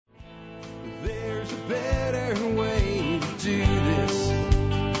better way to do this.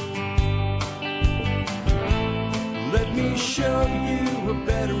 Let me show you a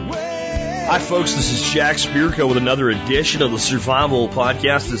better way. Hi, folks. This is Jack Spirko with another edition of the Survival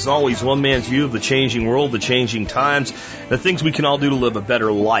Podcast. As always, one man's view of the changing world, the changing times, the things we can all do to live a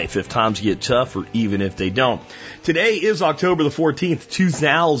better life if times get tough or even if they don't. Today is October the 14th,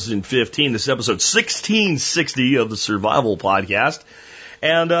 2015. This is episode 1660 of the Survival Podcast.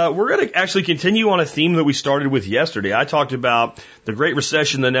 And we're going to actually continue on a theme that we started with yesterday. I talked about the Great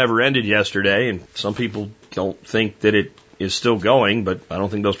Recession that never ended yesterday, and some people don't think that it is still going, but I don't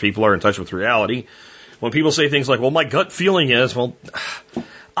think those people are in touch with reality. When people say things like, well, my gut feeling is, well,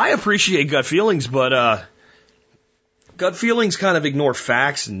 I appreciate gut feelings, but gut feelings kind of ignore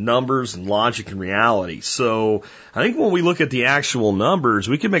facts and numbers and logic and reality. So I think when we look at the actual numbers,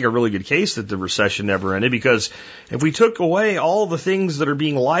 we can make a really good case that the recession never ended, because if we took away all the things that are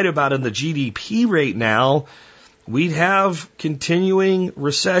being lied about in the GDP rate now, we'd have continuing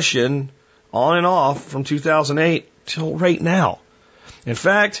recession on and off from 2008 till right now. In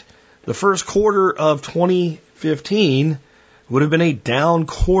fact, the first quarter of 2015 would have been a down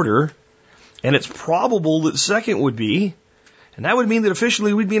quarter, and it's probable that the second would be, and that would mean that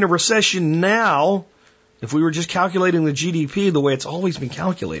officially we'd be in a recession now if we were just calculating the GDP the way it's always been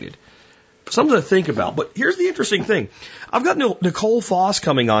calculated. Something to think about. But here's the interesting thing. I've got Nicole Foss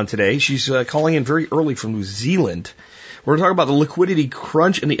coming on today. She's calling in very early from New Zealand. We're talking about the liquidity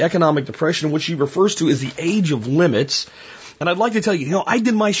crunch and the economic depression, which she refers to as the age of limits. And I'd like to tell you, I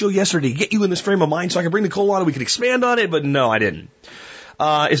did my show yesterday to get you in this frame of mind so I could bring Nicole on and we could expand on it, but no, I didn't.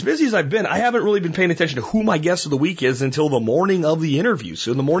 As busy as I've been, I haven't really been paying attention to who my guest of the week is until the morning of the interview.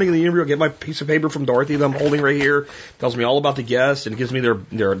 So in the morning of the interview, I get my piece of paper from Dorothy that I'm holding right here. It tells me all about the guest and it gives me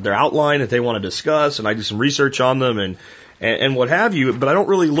their outline that they want to discuss, and I do some research on them and what have you, but I don't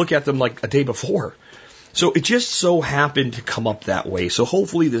really look at them like a day before. So it just so happened to come up that way. So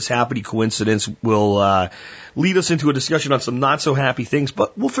hopefully this happy coincidence will lead us into a discussion on some not so happy things,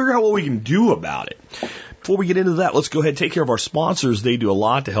 but we'll figure out what we can do about it. Before we get into that, let's go ahead and take care of our sponsors. They do a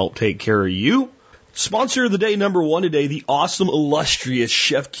lot to help take care of you. Sponsor of the day number one today, the awesome, illustrious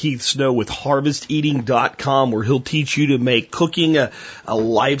Chef Keith Snow with HarvestEating.com, where he'll teach you to make cooking a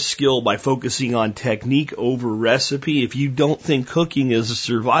life skill by focusing on technique over recipe. If you don't think cooking is a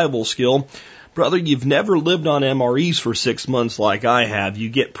survival skill, brother, you've never lived on MREs for 6 months like I have. You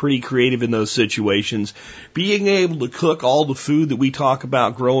get pretty creative in those situations. Being able to cook all the food that we talk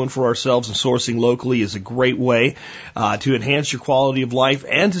about growing for ourselves and sourcing locally is a great way to enhance your quality of life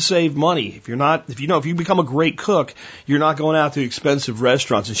and to save money. If you become a great cook, you're not going out to expensive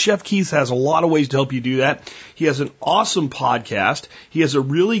restaurants. And Chef Keith has a lot of ways to help you do that. He has an awesome podcast. He has a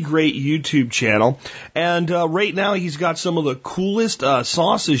really great YouTube channel. And right now he's got some of the coolest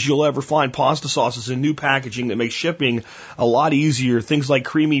sauces you'll ever find, pasta sauces in new packaging that makes shipping a lot easier. Things like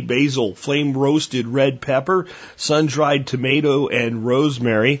creamy basil, flame roasted red pepper, sun-dried tomato, and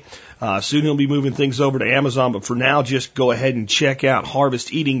rosemary. Soon he'll be moving things over to Amazon, but for now, just go ahead and check out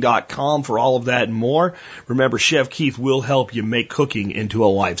HarvestEating.com for all of that and more. Remember, Chef Keith will help you make cooking into a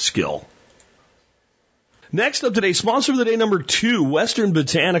life skill. Next up today, sponsor of the day number 2,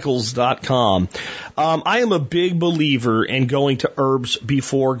 WesternBotanicals.com. I am a big believer in going to herbs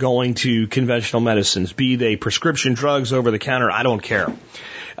before going to conventional medicines, be they prescription drugs, over the counter, I don't care.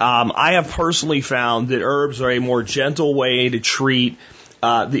 I have personally found that herbs are a more gentle way to treat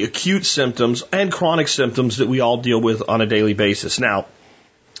the acute symptoms and chronic symptoms that we all deal with on a daily basis. Now,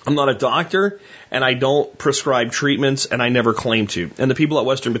 I'm not a doctor, and I don't prescribe treatments, and I never claim to. And the people at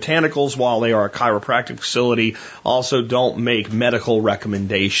Western Botanicals, while they are a chiropractic facility, also don't make medical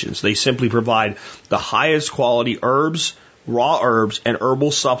recommendations. They simply provide the highest quality herbs, raw herbs, and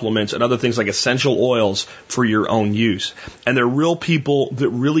herbal supplements and other things like essential oils for your own use. And they're real people that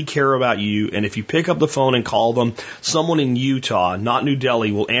really care about you. And if you pick up the phone and call them, someone in Utah, not New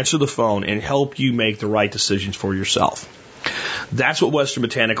Delhi, will answer the phone and help you make the right decisions for yourself. That's what Western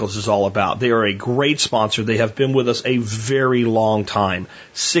Botanicals is all about. They are a great sponsor. They have been with us a very long time,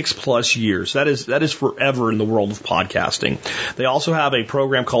 6+ years. That is forever in the world of podcasting. They also have a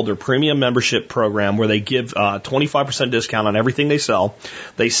program called their Premium Membership Program, where they give 25% discount on everything they sell.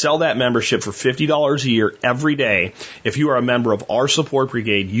 They sell that membership for $50 a year every day. If you are a member of our support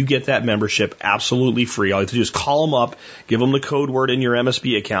brigade, you get that membership absolutely free. All you have to do is call them up, give them the code word in your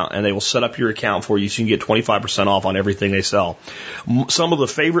MSB account, and they will set up your account for you so you can get 25% off on everything they sell. Some of the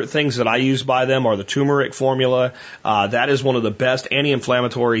favorite things that I use by them are the turmeric formula. That is one of the best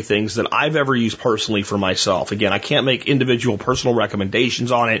anti-inflammatory things that I've ever used personally for myself. Again, I can't make individual personal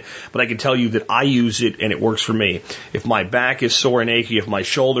recommendations on it, but I can tell you that I use it and it works for me. If my back is sore and achy, if my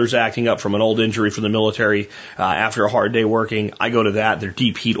shoulder's acting up from an old injury from the military after a hard day working, I go to that. Their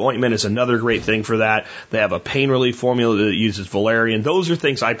deep heat ointment is another great thing for that. They have a pain relief formula that uses valerian. Those are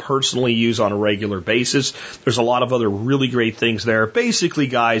things I personally use on a regular basis. There's a lot of other really great things there. Basically,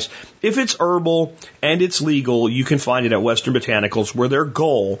 guys, if it's herbal and it's legal, you can find it at Western Botanicals, where their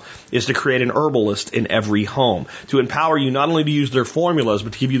goal is to create an herbalist in every home, to empower you not only to use their formulas,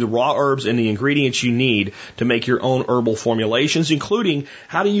 but to give you the raw herbs and the ingredients you need to make your own herbal formulations, including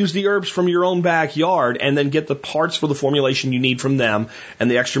how to use the herbs from your own backyard and then get the parts for the formulation you need from them and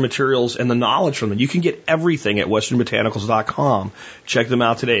the extra materials and the knowledge from them. You can get everything at westernbotanicals.com. Check them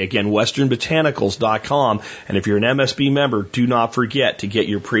out today. Again, westernbotanicals.com. And if you're an MSB member, do not forget to get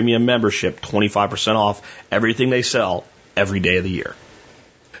your premium membership 25% off everything they sell every day of the year.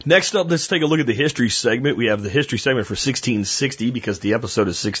 Next up, let's take a look at the history segment. We have the history segment for 1660 because the episode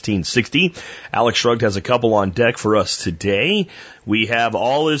is 1660. Alex Shrugged has a couple on deck for us today. We have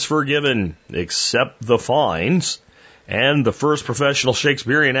All Is Forgiven Except the Fines. And the first professional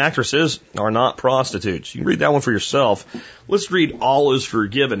Shakespearean actresses are not prostitutes. You can read that one for yourself. Let's read All Is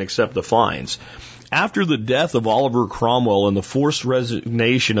Forgiven Except the Fines. After the death of Oliver Cromwell and the forced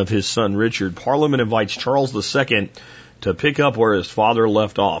resignation of his son Richard, Parliament invites Charles II to pick up where his father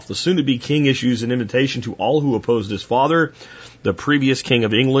left off. The soon-to-be king issues an invitation to all who opposed his father, the previous king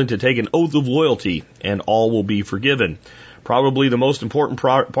of England, to take an oath of loyalty, and all will be forgiven. Probably the most important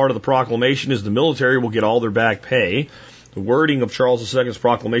part of the proclamation is the military will get all their back pay. The wording of Charles II's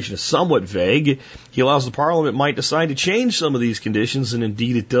proclamation is somewhat vague. He allows the Parliament might decide to change some of these conditions, and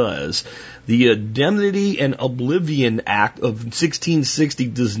indeed it does. The Indemnity and Oblivion Act of 1660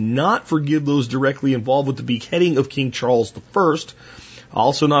 does not forgive those directly involved with the beheading of King Charles I.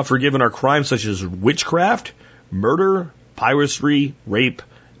 Also not forgiven are crimes such as witchcraft, murder, piracy, rape,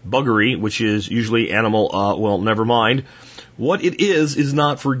 buggery, which is usually animal, never mind. Whatever it is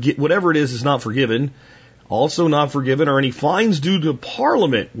not forgiven. Also not forgiven are any fines due to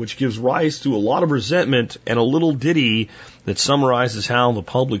Parliament, which gives rise to a lot of resentment and a little ditty that summarizes how the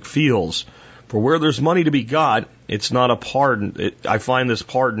public feels. For where there's money to be got, it's not a pardon. I find this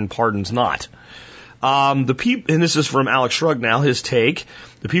pardons not. And this is from Alex Shrugged now, his take.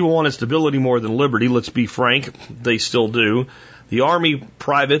 The people wanted stability more than liberty. Let's be frank, they still do. The army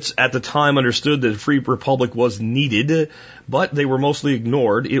privates at the time understood that a free republic was needed, but they were mostly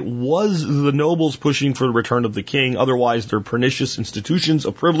ignored. It was the nobles pushing for the return of the king. Otherwise, their pernicious institutions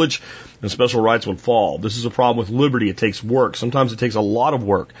of privilege and special rights would fall. This is a problem with liberty. It takes work. Sometimes it takes a lot of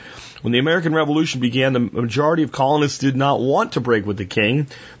work. When the American Revolution began, the majority of colonists did not want to break with the king.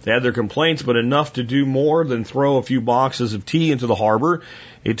 They had their complaints, but enough to do more than throw a few boxes of tea into the harbor.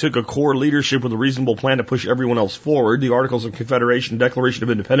 It took a core leadership with a reasonable plan to push everyone else forward. The Articles of Confederation and Declaration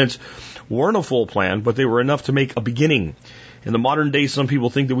of Independence weren't a full plan, but they were enough to make a beginning. In the modern day, some people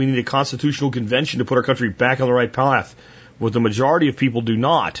think that we need a constitutional convention to put our country back on the right path, but the majority of people do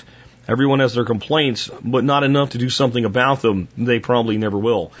not. Everyone has their complaints, but not enough to do something about them. They probably never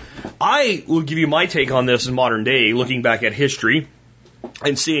will. I will give you my take on this in modern day, looking back at history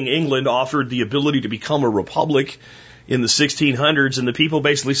and seeing England offered the ability to become a republic in the 1600s, and the people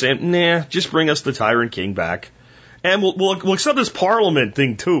basically saying, nah, just bring us the tyrant king back. And we'll accept this parliament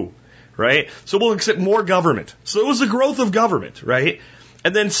thing too, right? So we'll accept more government. So it was the growth of government, right?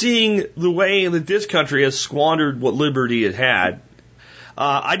 And then seeing the way that this country has squandered what liberty it had,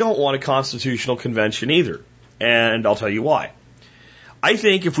 I don't want a constitutional convention either. And I'll tell you why. I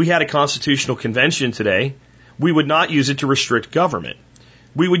think if we had a constitutional convention today, we would not use it to restrict government.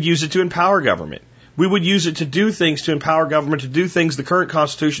 We would use it to empower government. We would use it to do things to empower government to do things the current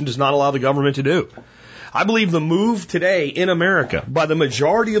Constitution does not allow the government to do. I believe the move today in America by the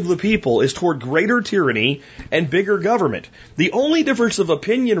majority of the people is toward greater tyranny and bigger government. The only difference of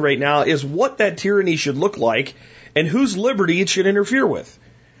opinion right now is what that tyranny should look like and whose liberty it should interfere with.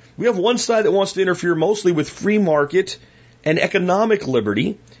 We have one side that wants to interfere mostly with free market and economic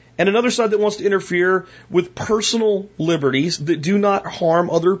liberty, and another side that wants to interfere with personal liberties that do not harm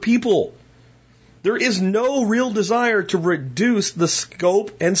other people. There is no real desire to reduce the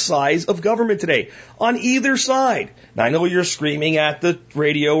scope and size of government today on either side. Now, I know you're screaming at the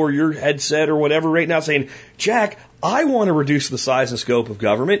radio or your headset or whatever right now saying, Jack, I want to reduce the size and scope of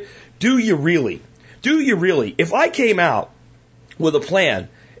government. Do you really? Do you really? If I came out with a plan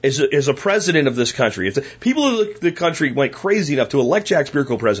as a president of this country, if the people of the country went crazy enough to elect Jack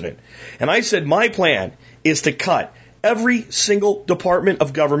Spirko president, and I said my plan is to cut every single department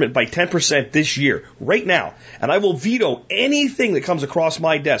of government by 10% this year, right now, and I will veto anything that comes across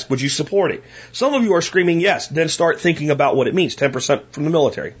my desk. Would you support it? Some of you are screaming yes. Then start thinking about what it means. 10% from the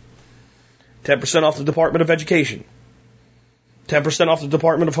military. 10% off the Department of Education. 10% off the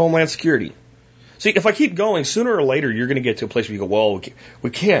Department of Homeland Security. See, if I keep going, sooner or later, you're going to get to a place where you go, well, we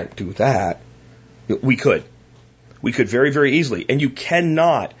can't do that. We could. We could very, very easily. And you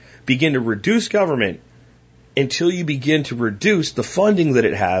cannot begin to reduce government until you begin to reduce the funding that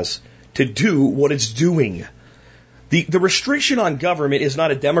it has to do what it's doing. The restriction on government is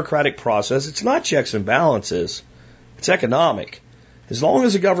not a democratic process. It's not checks and balances. It's economic. As long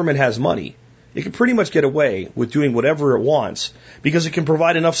as the government has money, it can pretty much get away with doing whatever it wants because it can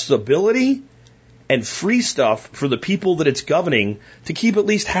provide enough stability and free stuff for the people that it's governing to keep at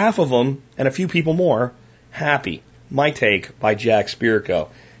least half of them and a few people more happy. My take by Jack Spirko.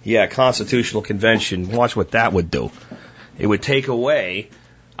 Yeah, Constitutional Convention. Watch what that would do. It would take away,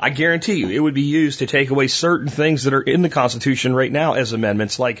 I guarantee you, it would be used to take away certain things that are in the Constitution right now as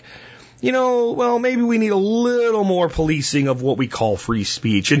amendments, like, maybe we need a little more policing of what we call free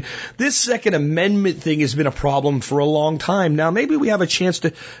speech. And this Second Amendment thing has been a problem for a long time. Now, maybe we have a chance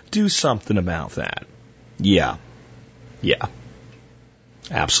to do something about that. Yeah.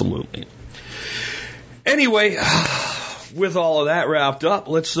 Absolutely. Anyway, with all of that wrapped up,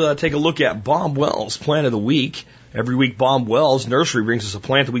 let's take a look at Bob Wells' Plant of the Week. Every week, Bob Wells Nursery brings us a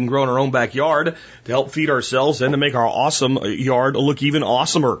plant that we can grow in our own backyard to help feed ourselves and to make our awesome yard look even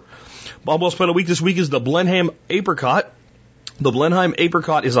awesomer. Bob Wells' Plant of the Week this week is the Blenheim apricot. The Blenheim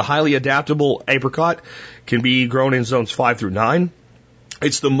apricot is a highly adaptable apricot, can be grown in zones 5 through 9.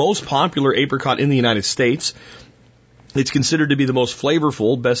 It's the most popular apricot in the United States. It's considered to be the most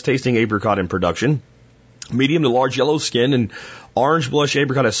flavorful, best tasting apricot in production. Medium to large yellow skin and orange blush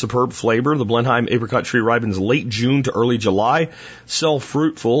apricot has superb flavor. The Blenheim apricot tree ripens late June to early July.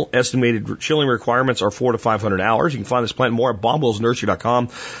 Self-fruitful. Estimated chilling requirements are 400 to 500 hours. You can find this plant more at BobWellsNursery.com.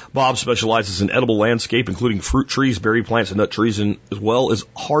 Bob specializes in edible landscape, including fruit trees, berry plants, and nut trees, and as well as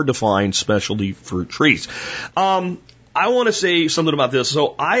hard-to-find specialty fruit trees. I want to say something about this.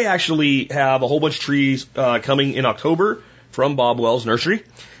 So I actually have a whole bunch of trees coming in October from Bob Wells Nursery.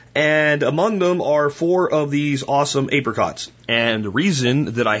 And among them are 4 of these awesome apricots. And the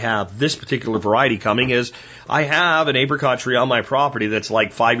reason that I have this particular variety coming is I have an apricot tree on my property that's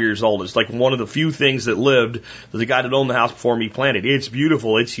like 5 years old. It's like one of the few things that lived that the guy that owned the house before me planted. It's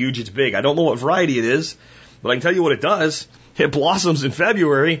beautiful. It's huge. It's big. I don't know what variety it is, but I can tell you what it does. It blossoms in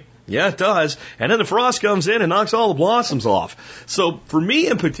February. Yeah, it does. And then the frost comes in and knocks all the blossoms off. So for me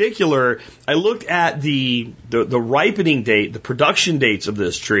in particular, I looked at the ripening date, the production dates of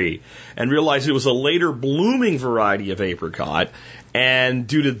this tree, and realized it was a later blooming variety of apricot. And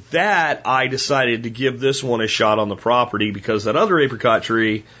due to that, I decided to give this one a shot on the property because that other apricot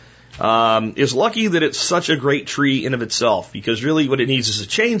tree is lucky that it's such a great tree in of itself, because really what it needs is a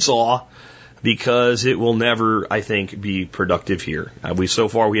chainsaw, because it will never, I think, be productive here. So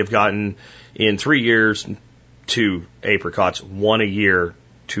far we have gotten in 3 years 2 apricots, 1 a year,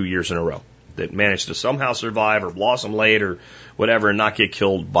 2 years in a row, that managed to somehow survive or blossom late or whatever and not get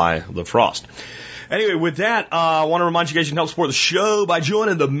killed by the frost. Anyway, with that, I want to remind you guys you can help support the show by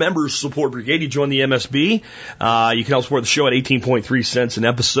joining the Members Support Brigade. You join the MSB. You can help support the show at 18.3 cents an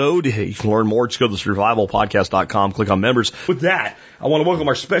episode. You can learn more. Just go to survivalpodcast.com, click on members. With that, I want to welcome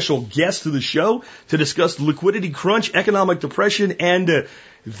our special guest to the show to discuss the liquidity crunch, economic depression, and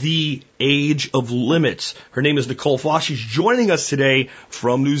the age of limits. Her name is Nicole Foss. She's joining us today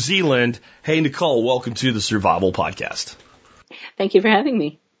from New Zealand. Hey, Nicole, welcome to the Survival Podcast. Thank you for having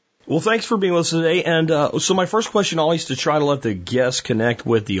me. Well, thanks for being with us today. And so my first question, always to try to let the guests connect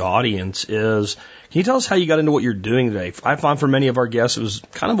with the audience, is can you tell us how you got into what you're doing today? I found for many of our guests it was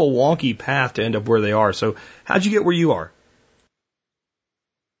kind of a wonky path to end up where they are. So how'd you get where you are?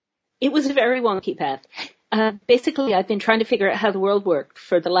 It was a very wonky path. Basically, I've been trying to figure out how the world worked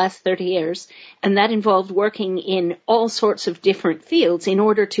for the last 30 years, and that involved working in all sorts of different fields in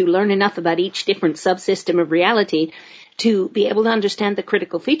order to learn enough about each different subsystem of reality to be able to understand the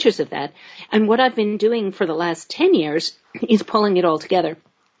critical features of that. And what I've been doing for the last 10 years is pulling it all together.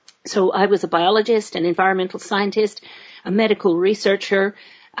 So I was a biologist, an environmental scientist, a medical researcher.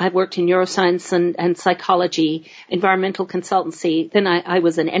 I've worked in neuroscience and psychology, environmental consultancy. Then I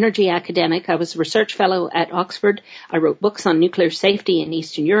was an energy academic. I was a research fellow at Oxford. I wrote books on nuclear safety in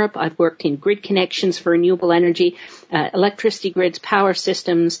Eastern Europe. I've worked in grid connections for renewable energy, electricity grids, power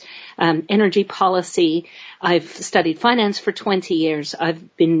systems, energy policy. I've studied finance for 20 years.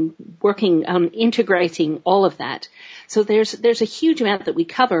 I've been working on integrating all of that. So there's a huge amount that we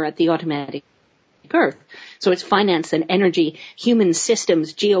cover at the Automatic automatic Earth. So it's finance and energy, human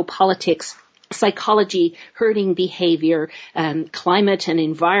systems, geopolitics, psychology, herding behavior, climate and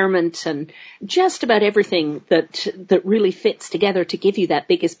environment, and just about everything that really fits together to give you that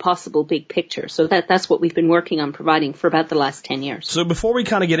biggest possible big picture. So that's what we've been working on providing for about the last 10 years. So before we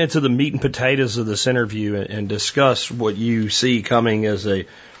kind of get into the meat and potatoes of this interview and discuss what you see coming as a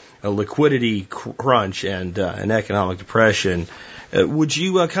liquidity crunch and an economic depression, would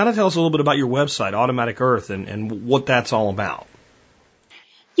you kind of tell us a little bit about your website, Automatic Earth, and what that's all about?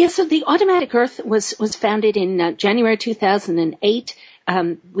 Yeah, so the Automatic Earth was founded in January 2008.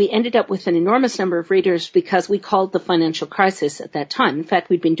 We ended up with an enormous number of readers because we called the financial crisis at that time. In fact,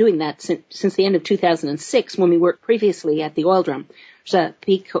 we'd been doing that since the end of 2006 when we worked previously at the Oil Drum, which is a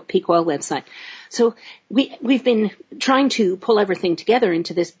peak oil website. So we've been trying to pull everything together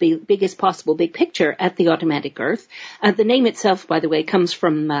into this biggest possible big picture at the Automatic Earth. The name itself, by the way, comes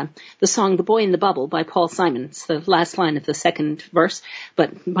from the song The Boy in the Bubble by Paul Simon. It's the last line of the second verse,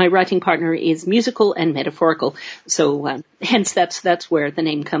 but my writing partner is musical and metaphorical, so hence that's where the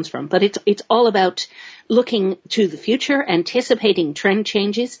name comes from. But it's all about looking to the future, anticipating trend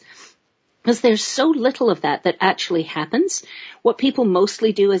changes, because there's so little of that actually happens. What people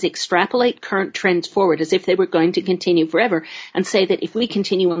mostly do is extrapolate current trends forward as if they were going to continue forever and say that if we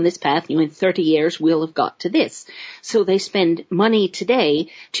continue on this path, in 30 years, we'll have got to this. So they spend money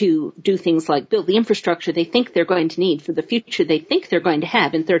today to do things like build the infrastructure they think they're going to need for the future they think they're going to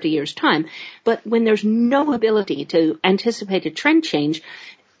have in 30 years' time. But when there's no ability to anticipate a trend change,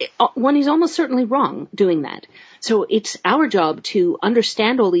 one is almost certainly wrong doing that. So it's our job to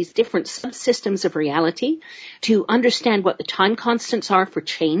understand all these different subsystems of reality, to understand what the time constants are for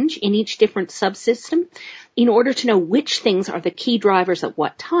change in each different subsystem, in order to know which things are the key drivers at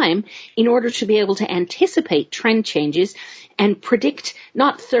what time, in order to be able to anticipate trend changes and predict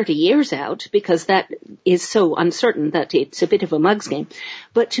not 30 years out, because that is so uncertain that it's a bit of a mug's game,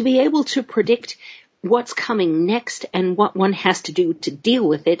 but to be able to predict what's coming next and what one has to do to deal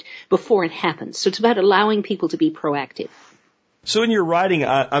with it before it happens. So it's about allowing people to be proactive. So in your writing,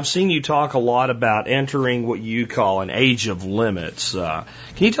 I've seen you talk a lot about entering what you call an age of limits. Can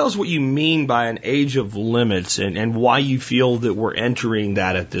you tell us what you mean by an age of limits and why you feel that we're entering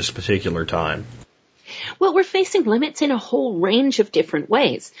that at this particular time? Well, we're facing limits in a whole range of different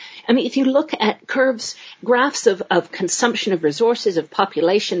ways. I mean, if you look at graphs of consumption of resources, of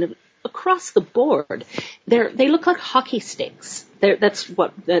population, across the board, they look like hockey sticks. That's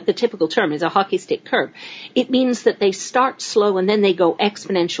what the typical term is, a hockey stick curve. It means that they start slow and then they go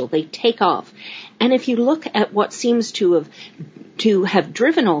exponential. They take off. And if you look at what seems to have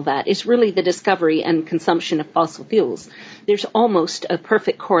driven all that is really the discovery and consumption of fossil fuels. There's almost a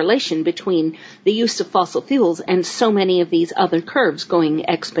perfect correlation between the use of fossil fuels and so many of these other curves going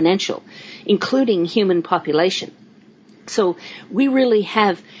exponential, including human population. So we really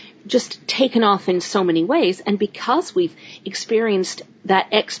have just taken off in so many ways, and because we've experienced that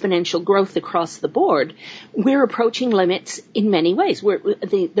exponential growth across the board, we're approaching limits in many ways. We're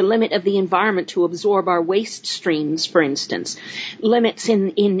the limit of the environment to absorb our waste streams, for instance, limits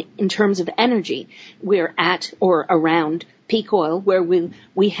in terms of energy. We're at or around peak oil, where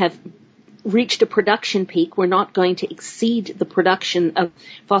we have reached a production peak. We're not going to exceed the production of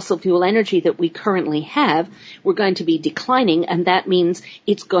fossil fuel energy that we currently have. We're going to be declining, and that means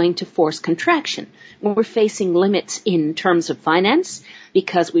it's going to force contraction. We're facing limits in terms of finance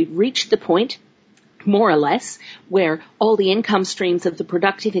because we've reached the point, more or less, where all the income streams of the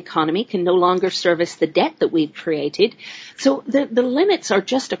productive economy can no longer service the debt that we've created. So the limits are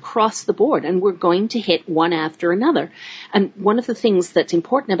just across the board, and we're going to hit one after another. And one of the things that's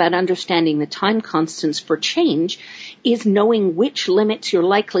important about understanding the time constants for change is knowing which limits you're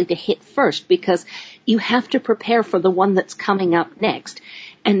likely to hit first, because you have to prepare for the one that's coming up next.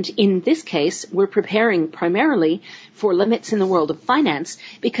 And in this case, we're preparing primarily for limits in the world of finance,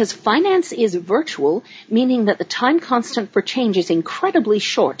 because finance is virtual, meaning that the time constant for change is incredibly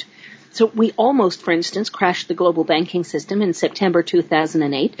short. So we almost, for instance, crashed the global banking system in September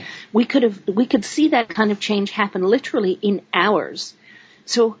 2008. We could see that kind of change happen literally in hours.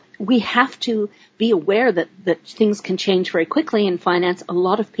 So we have to be aware that things can change very quickly in finance. A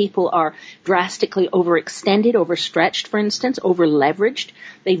lot of people are drastically overextended, overstretched, for instance, over-leveraged.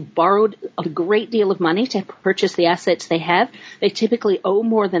 They've borrowed a great deal of money to purchase the assets they have. They typically owe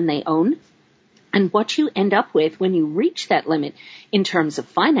more than they own. And what you end up with when you reach that limit in terms of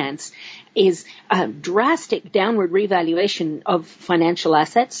finance is a drastic downward revaluation of financial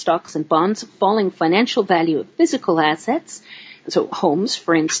assets, stocks and bonds, falling financial value of physical assets, So homes,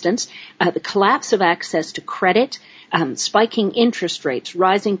 for instance, the collapse of access to credit, spiking interest rates,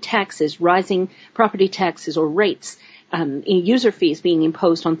 rising taxes, rising property taxes or rates, user fees being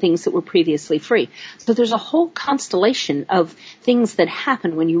imposed on things that were previously free. So there's a whole constellation of things that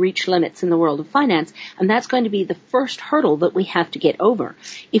happen when you reach limits in the world of finance, and that's going to be the first hurdle that we have to get over.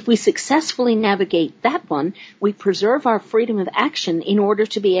 If we successfully navigate that one, we preserve our freedom of action in order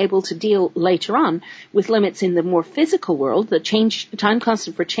to be able to deal later on with limits in the more physical world. The time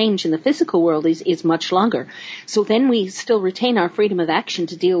constant for change in the physical world is much longer. So then we still retain our freedom of action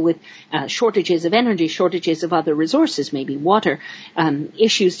to deal with shortages of energy, shortages of other resources, maybe water,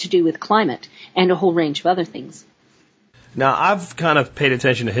 issues to do with climate, and a whole range of other things. Now, I've kind of paid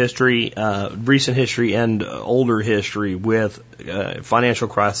attention to history, recent history and older history with financial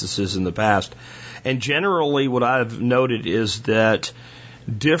crises in the past. And generally what I've noted is that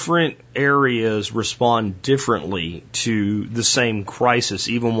different areas respond differently to the same crisis,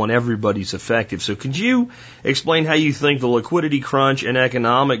 even when everybody's affected. So could you explain how you think the liquidity crunch and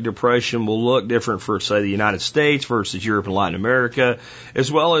economic depression will look different for, say, the United States versus Europe and Latin America,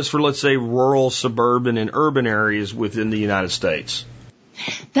 as well as for, let's say, rural, suburban, and urban areas within the United States?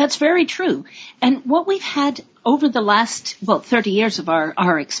 That's very true. And what we've had over the last, 30 years of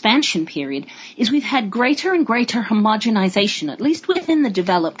our expansion period is we've had greater and greater homogenization, at least within the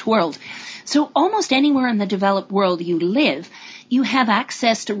developed world. So almost anywhere in the developed world you live, you have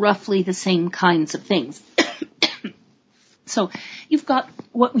access to roughly the same kinds of things. So you've got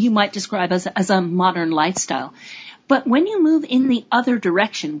what you might describe as a modern lifestyle. But when you move in the other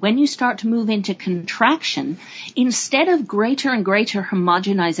direction, when you start to move into contraction, instead of greater and greater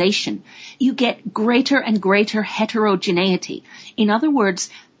homogenization, you get greater and greater heterogeneity. In other words,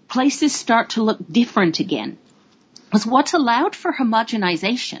 places start to look different again. Because what's allowed for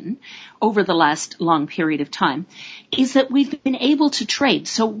homogenization over the last long period of time is that we've been able to trade.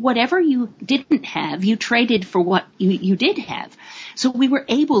 So whatever you didn't have, you traded for what you did have. So we were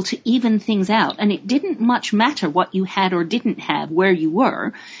able to even things out, and it didn't much matter what you had or didn't have, where you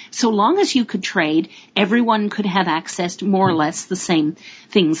were. So long as you could trade, everyone could have access to more or less the same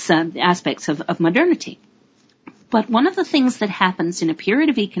things, aspects of modernity. But one of the things that happens in a period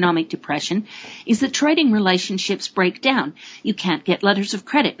of economic depression is that trading relationships break down. You can't get letters of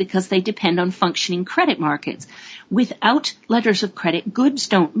credit because they depend on functioning credit markets. Without letters of credit, goods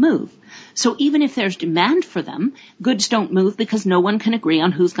don't move. So even if there's demand for them, goods don't move because no one can agree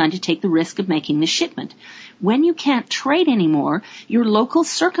on who's going to take the risk of making the shipment. When you can't trade anymore, your local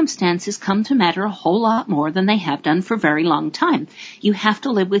circumstances come to matter a whole lot more than they have done for a very long time. You have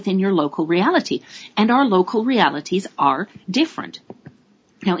to live within your local reality, and our local realities are different.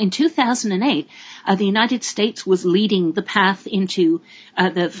 Now, in 2008, the United States was leading the path into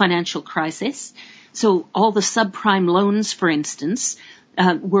the financial crisis. So all the subprime loans, for instance,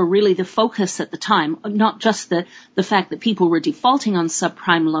 were really the focus at the time, not just the fact that people were defaulting on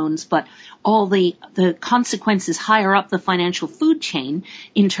subprime loans, but all the consequences higher up the financial food chain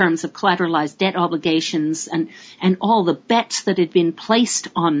in terms of collateralized debt obligations and all the bets that had been placed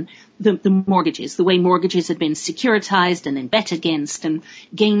on the mortgages, the way mortgages had been securitized and then bet against, and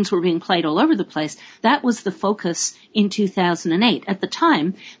games were being played all over the place. That was the focus in 2008. At the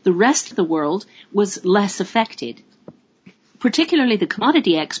time, the rest of the world was less affected, particularly the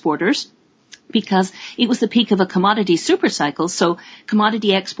commodity exporters, because it was the peak of a commodity supercycle. So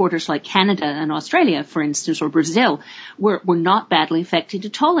commodity exporters like Canada and Australia, for instance, or Brazil, were not badly affected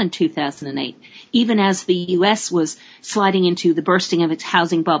at all in 2008, even as the U.S. was sliding into the bursting of its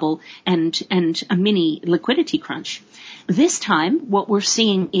housing bubble and a mini liquidity crunch. This time, what we're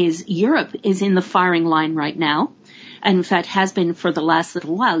seeing is Europe is in the firing line right now. And in fact, has been for the last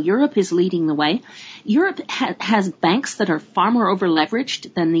little while. Europe is leading the way. Europe has banks that are far more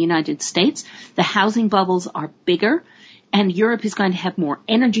over-leveraged than the United States. The housing bubbles are bigger. And Europe is going to have more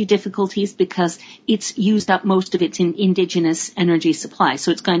energy difficulties because it's used up most of its indigenous energy supply.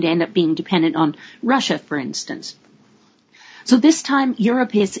 So it's going to end up being dependent on Russia, for instance. So this time,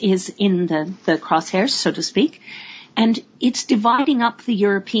 Europe is in the crosshairs, so to speak. And it's dividing up the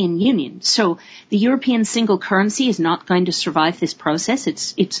European Union. So the European single currency is not going to survive this process.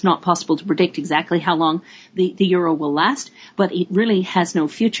 It's not possible to predict exactly how long the euro will last, but it really has no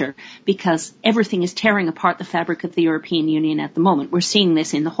future because everything is tearing apart the fabric of the European Union at the moment. We're seeing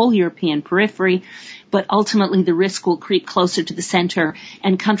this in the whole European periphery, but ultimately the risk will creep closer to the center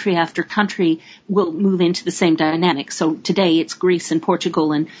and country after country will move into the same dynamic. So today it's Greece and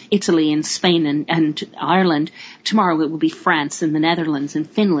Portugal and Italy and Spain and Ireland. Tomorrow tomorrow it will be France and the Netherlands and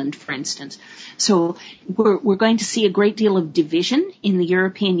Finland, for instance. So we're going to see a great deal of division in the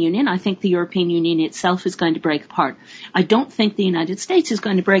European Union. I think the European Union itself is going to break apart. I don't think the United States is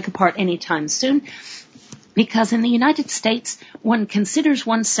going to break apart anytime soon, because in the United States, one considers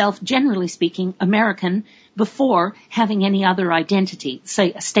oneself, generally speaking, American before having any other identity,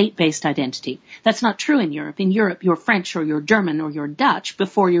 say a state-based identity. That's not true in Europe. In Europe, you're French or you're German or you're Dutch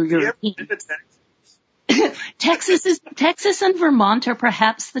before you're European. Texas and Vermont are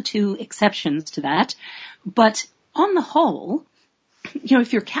perhaps the two exceptions to that. But on the whole,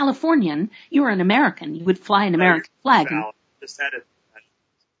 if you're Californian, you're an American. You would fly an American flag.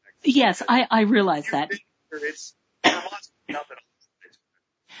 Yes, I realize that.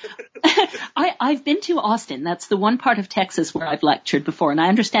 I've been to Austin. That's the one part of Texas where I've lectured before, and I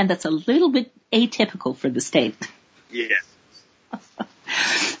understand that's a little bit atypical for the state. Yeah.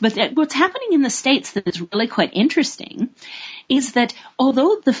 But what's happening in the States that is really quite interesting is that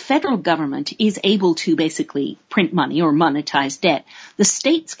although the federal government is able to basically print money or monetize debt, the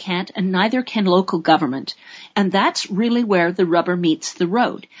states can't, and neither can local government. And that's really where the rubber meets the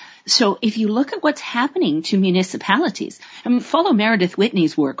road. So if you look at what's happening to municipalities, follow Meredith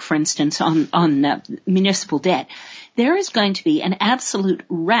Whitney's work, for instance, on municipal debt. There is going to be an absolute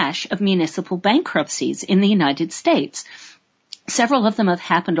rash of municipal bankruptcies in the United States. Several of them have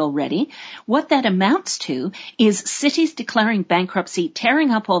happened already. What that amounts to is cities declaring bankruptcy,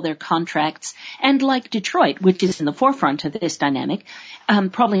 tearing up all their contracts, and like Detroit, which is in the forefront of this dynamic,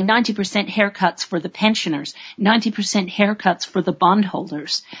 probably 90% haircuts for the pensioners, 90% haircuts for the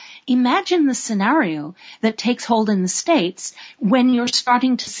bondholders. Imagine the scenario that takes hold in the States when you're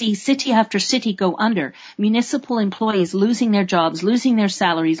starting to see city after city go under, municipal employees losing their jobs, losing their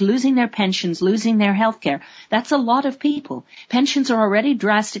salaries, losing their pensions, losing their health care. That's a lot of people. Pensions are already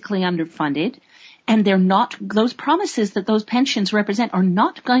drastically underfunded, and they're not, those promises that those pensions represent are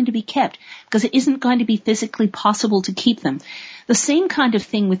not going to be kept because it isn't going to be physically possible to keep them. The same kind of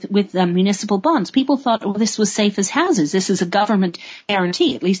thing with municipal bonds. People thought, oh, this was safe as houses. This is a government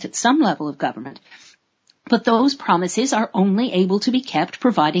guarantee, at least at some level of government. But those promises are only able to be kept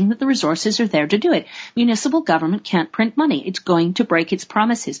providing that the resources are there to do it. Municipal government can't print money. It's going to break its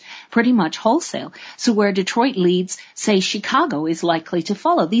promises pretty much wholesale. So where Detroit leads, say Chicago is likely to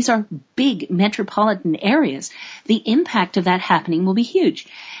follow. These are big metropolitan areas. The impact of that happening will be huge.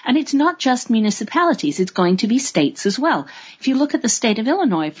 And it's not just municipalities. It's going to be states as well. If you look at the state of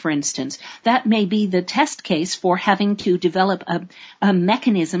Illinois, for instance, that may be the test case for having to develop a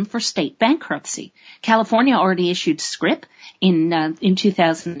mechanism for state bankruptcy. California already issued scrip in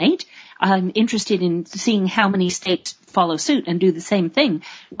 2008. I'm interested in seeing how many states follow suit and do the same thing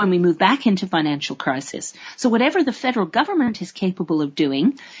when we move back into financial crisis. So whatever the federal government is capable of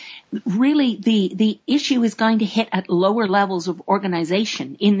doing, really the issue is going to hit at lower levels of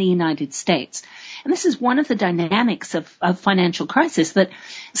organization in the United States. And this is one of the dynamics of financial crisis, that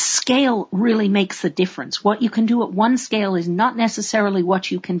scale really makes the difference. What you can do at one scale is not necessarily what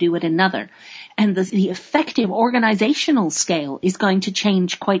you can do at another. And the effective organizational scale is going to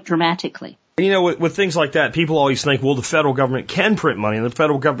change quite dramatically. With things like that, people always think, well, the federal government can print money and the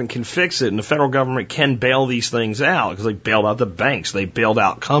federal government can fix it and the federal government can bail these things out because they bailed out the banks, they bailed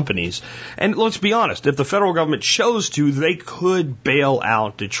out companies. And let's be honest, if the federal government chose to, they could bail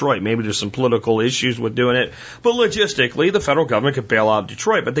out Detroit. Maybe there's some political issues with doing it, but logistically, the federal government could bail out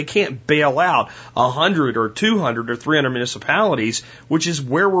Detroit, but they can't bail out 100 or 200 or 300 municipalities, which is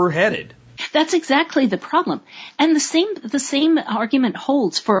where we're headed. That's exactly the problem. And the same argument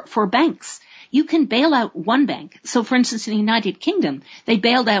holds for banks. You can bail out one bank. So, for instance, in the United Kingdom, they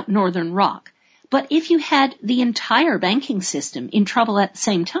bailed out Northern Rock. But if you had the entire banking system in trouble at the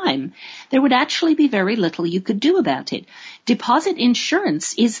same time, there would actually be very little you could do about it. Deposit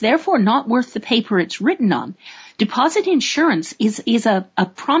insurance is therefore not worth the paper it's written on. Deposit insurance is a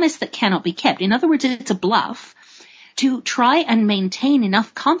promise that cannot be kept. In other words, it's a bluff to try and maintain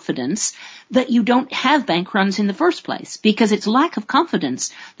enough confidence that you don't have bank runs in the first place, because it's lack of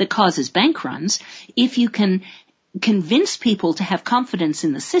confidence that causes bank runs. If you can convince people to have confidence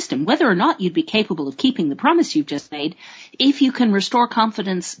in the system, whether or not you'd be capable of keeping the promise you've just made, if you can restore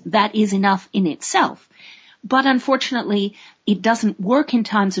confidence, that is enough in itself. But unfortunately, it doesn't work in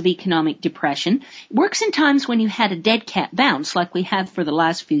times of economic depression. It works in times when you had a dead cat bounce, like we have for the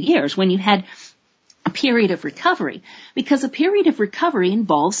last few years, when you had a period of recovery, because a period of recovery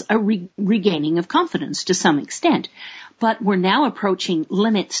involves a regaining of confidence to some extent. But we're now approaching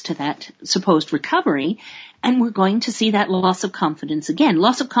limits to that supposed recovery, and we're going to see that loss of confidence again.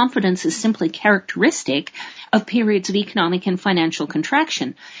 Loss of confidence is simply characteristic of periods of economic and financial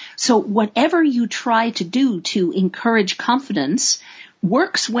contraction. So whatever you try to do to encourage confidence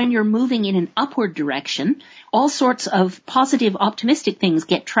works when you're moving in an upward direction. All sorts of positive, optimistic things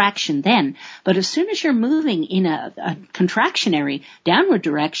get traction then. But as soon as you're moving in a contractionary, downward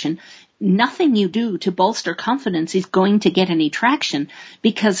direction, nothing you do to bolster confidence is going to get any traction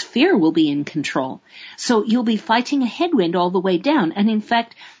because fear will be in control. So you'll be fighting a headwind all the way down. And in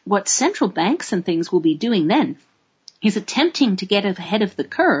fact, what central banks and things will be doing then is attempting to get ahead of the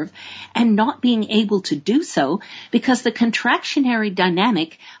curve and not being able to do so because the contractionary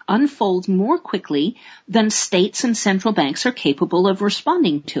dynamic unfolds more quickly than states and central banks are capable of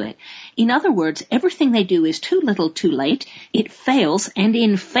responding to it. In other words, everything they do is too little too late. It fails, and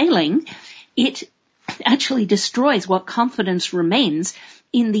in failing, it actually destroys what confidence remains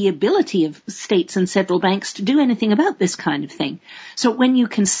in the ability of states and central banks to do anything about this kind of thing. So when you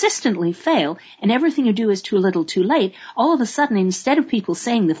consistently fail and everything you do is too little too late, all of a sudden, instead of people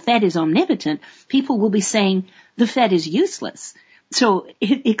saying the Fed is omnipotent, people will be saying the Fed is useless. So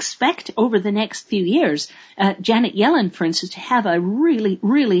expect over the next few years, Janet Yellen, for instance, to have a really,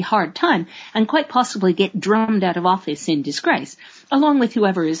 really hard time and quite possibly get drummed out of office in disgrace, along with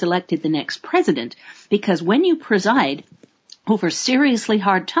whoever is elected the next president. Because when you preside over seriously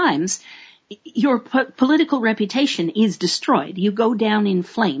hard times, your political reputation is destroyed. You go down in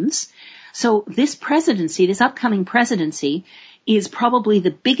flames. So this presidency, this upcoming presidency, is probably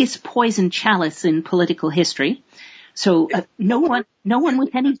the biggest poison chalice in political history. So no one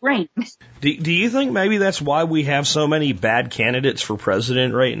with any brain. Do you think maybe that's why we have so many bad candidates for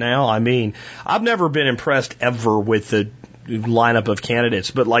president right now? I mean, I've never been impressed ever with the lineup of candidates,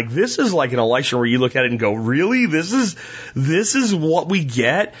 but like this is like an election where you look at it and go, really? This is what we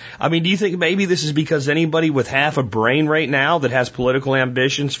get? I mean, do you think maybe this is because anybody with half a brain right now that has political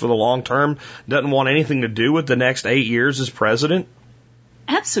ambitions for the long term doesn't want anything to do with the next 8 years as president?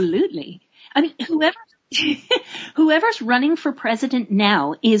 Absolutely. I mean, whoever's running for president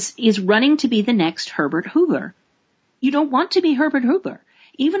now is running to be the next Herbert Hoover. You don't want to be Herbert Hoover.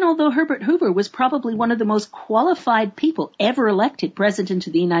 Even although Herbert Hoover was probably one of the most qualified people ever elected president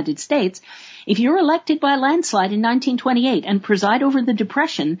of the United States, if you're elected by a landslide in 1928 and preside over the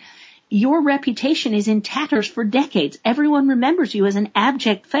Depression, your reputation is in tatters for decades. Everyone remembers you as an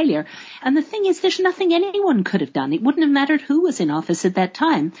abject failure. And the thing is, there's nothing anyone could have done. It wouldn't have mattered who was in office at that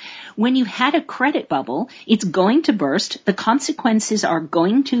time. When you had a credit bubble, it's going to burst. The consequences are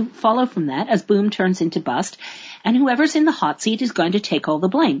going to follow from that as boom turns into bust. And whoever's in the hot seat is going to take all the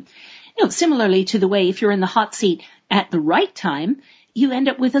blame. You know, similarly to the way if you're in the hot seat at the right time, you end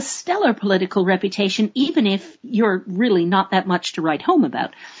up with a stellar political reputation, even if you're really not that much to write home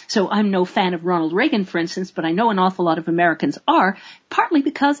about. So I'm no fan of Ronald Reagan, for instance, but I know an awful lot of Americans are, partly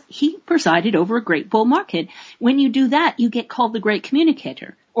because he presided over a great bull market. When you do that, you get called the great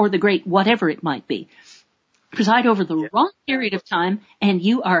communicator, or the great whatever it might be. Preside over the wrong period of time, and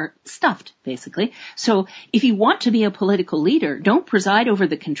you are stuffed, basically. So if you want to be a political leader, don't preside over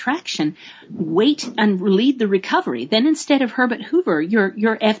the contraction. Wait and lead the recovery. Then instead of Herbert Hoover,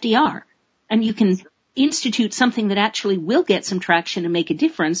 you're FDR. And you can institute something that actually will get some traction and make a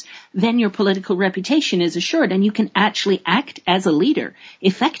difference. Then your political reputation is assured, and you can actually act as a leader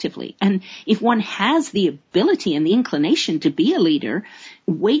effectively. And if one has the ability and the inclination to be a leader,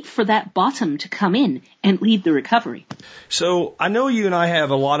 wait for that bottom to come in and lead the recovery. So I know you and I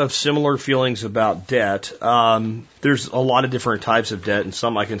have a lot of similar feelings about debt. There's a lot of different types of debt, and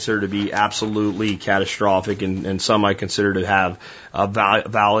some I consider to be absolutely catastrophic, and some I consider to have a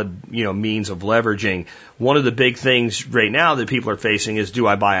valid, means of leveraging. One of the big things right now that people are facing is, do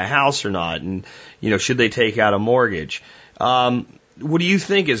I buy a house or not? And, should they take out a mortgage? What do you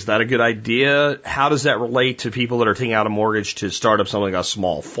think? Is that a good idea? How does that relate to people that are taking out a mortgage to start up something like a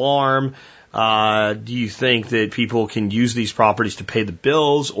small farm? Do you think that people can use these properties to pay the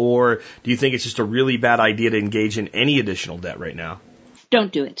bills, or do you think it's just a really bad idea to engage in any additional debt right now?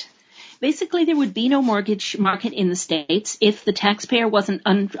 Don't do it. Basically, there would be no mortgage market in the States if the taxpayer wasn't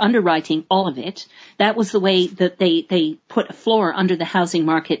underwriting all of it. That was the way that they put a floor under the housing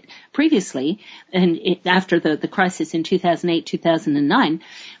market previously, and after the crisis in 2008, 2009.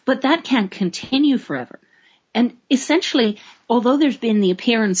 But that can't continue forever. And essentially, although there's been the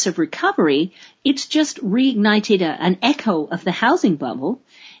appearance of recovery, it's just reignited an echo of the housing bubble.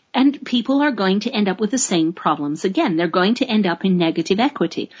 And people are going to end up with the same problems again. They're going to end up in negative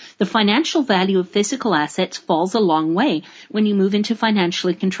equity. The financial value of physical assets falls a long way when you move into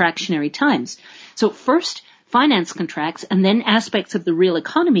financially contractionary times. So first, finance contracts, and then aspects of the real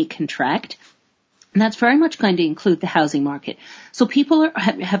economy contract. And that's very much going to include the housing market. So people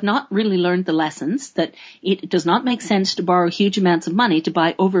have not really learned the lessons that it does not make sense to borrow huge amounts of money to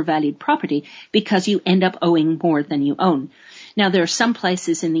buy overvalued property because you end up owing more than you own. Now, there are some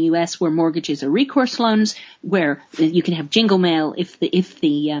places in the U.S. where mortgages are recourse loans, where you can have jingle mail you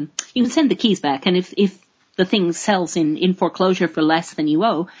can send the keys back, and if the thing sells in foreclosure for less than you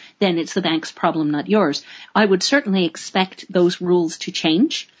owe, then it's the bank's problem, not yours. I would certainly expect those rules to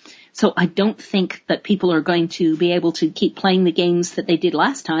change. So I don't think that people are going to be able to keep playing the games that they did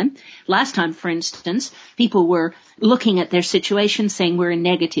last time. Last time, for instance, people were looking at their situation saying we're in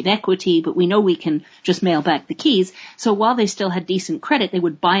negative equity, but we know we can just mail back the keys. So while they still had decent credit, they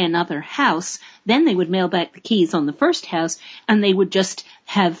would buy another house. Then they would mail back the keys on the first house, and they would just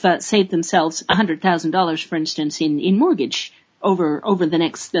have saved themselves $100,000, for instance, in mortgage over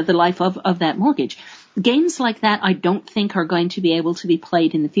the life of that mortgage. Games like that I don't think are going to be able to be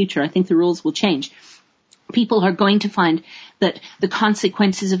played in the future. I think the rules will change. People are going to find that the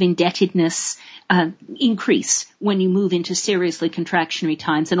consequences of indebtedness increase when you move into seriously contractionary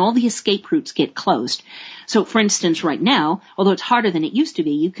times, and all the escape routes get closed. So, for instance, right now, although it's harder than it used to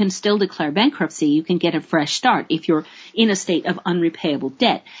be, you can still declare bankruptcy. You can get a fresh start if you're in a state of unrepayable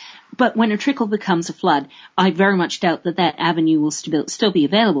debt. But when a trickle becomes a flood, I very much doubt that avenue will still be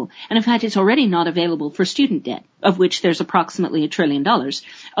available. And in fact, it's already not available for student debt, of which there's approximately $1 trillion,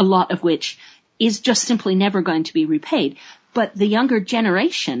 a lot of which is just simply never going to be repaid. But the younger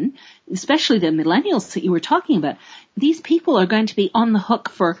generation, especially the millennials that you were talking about, these people are going to be on the hook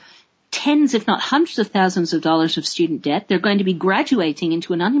for tens, if not hundreds of thousands of dollars of student debt. They're going to be graduating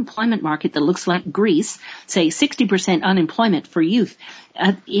into an unemployment market that looks like Greece, say 60% unemployment for youth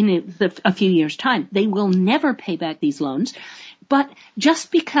in a few years' time. They will never pay back these loans. But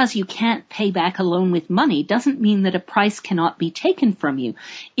just because you can't pay back a loan with money doesn't mean that a price cannot be taken from you.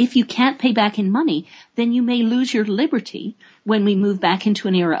 If you can't pay back in money, then you may lose your liberty when we move back into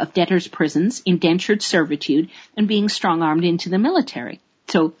an era of debtors' prisons, indentured servitude, and being strong-armed into the military.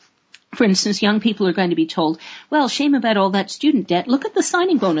 So, for instance, young people are going to be told, well, shame about all that student debt. Look at the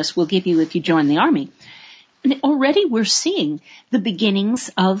signing bonus we'll give you if you join the Army. And already we're seeing the beginnings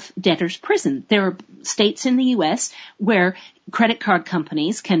of debtors' prison. There are states in the U.S. where credit card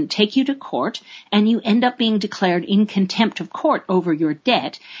companies can take you to court and you end up being declared in contempt of court over your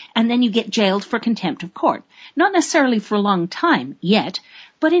debt, and then you get jailed for contempt of court. Not necessarily for a long time yet,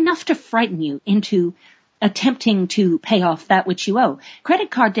 but enough to frighten you into attempting to pay off that which you owe.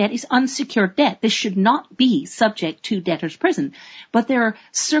 Credit card debt is unsecured debt. This should not be subject to debtor's prison. But there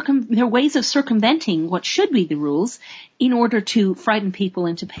are ways of circumventing what should be the rules in order to frighten people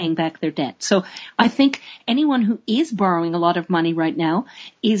into paying back their debt. So I think anyone who is borrowing a lot of money right now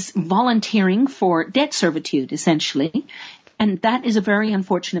is volunteering for debt servitude, essentially. And that is a very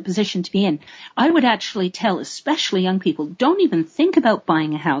unfortunate position to be in. I would actually tell especially young people, don't even think about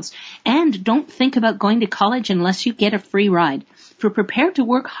buying a house, and don't think about going to college unless you get a free ride. If you're prepared to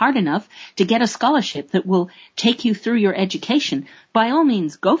work hard enough to get a scholarship that will take you through your education, by all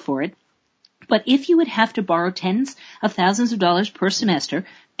means go for it. But if you would have to borrow tens of thousands of dollars per semester,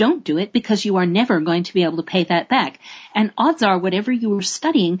 don't do it, because you are never going to be able to pay that back. And odds are whatever you are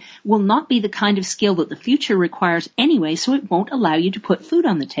studying will not be the kind of skill that the future requires anyway, so it won't allow you to put food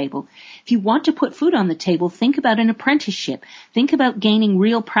on the table. If you want to put food on the table, think about an apprenticeship. Think about gaining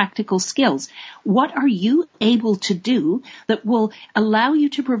real practical skills. What are you able to do that will allow you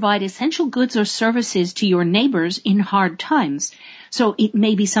to provide essential goods or services to your neighbors in hard times? So it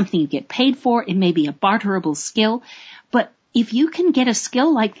may be something you get paid for. It may be a barterable skill. But if you can get a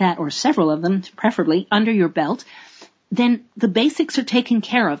skill like that, or several of them, preferably, under your belt, then the basics are taken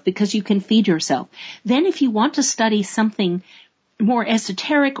care of because you can feed yourself. Then if you want to study something more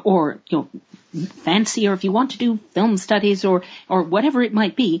esoteric or, fancy, or if you want to do film studies or whatever it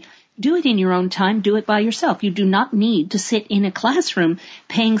might be, do it in your own time. Do it by yourself. You do not need to sit in a classroom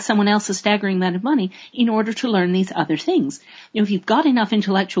paying someone else a staggering amount of money in order to learn these other things. If you've got enough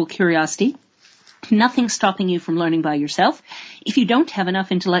intellectual curiosity, nothing's stopping you from learning by yourself. If you don't have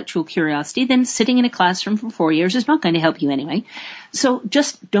enough intellectual curiosity, then sitting in a classroom for 4 years is not going to help you anyway. So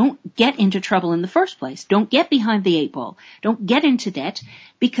just don't get into trouble in the first place. Don't get behind the 8 ball. Don't get into debt,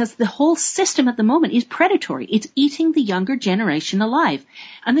 because the whole system at the moment is predatory. It's eating the younger generation alive.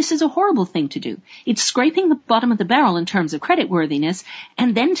 And this is a horrible thing to do. It's scraping the bottom of the barrel in terms of creditworthiness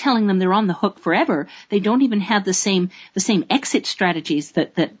and then telling them they're on the hook forever. They don't even have the same exit strategies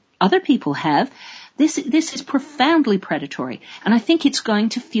that other people have. This is profoundly predatory, and I think it's going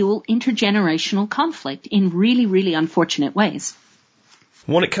to fuel intergenerational conflict in really, really unfortunate ways.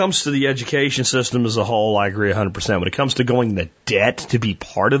 When it comes to the education system as a whole, I agree 100%. When it comes to going the debt to be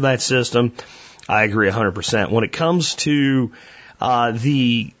part of that system, I agree 100%. When it comes to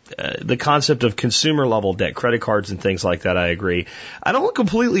the concept of consumer level debt, credit cards and things like that, I agree. I don't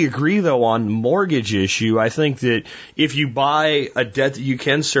completely agree though on mortgage issue. I think that if you buy a debt that you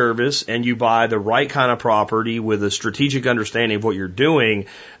can service and you buy the right kind of property with a strategic understanding of what you're doing,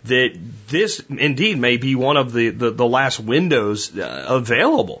 that this indeed may be one of the last windows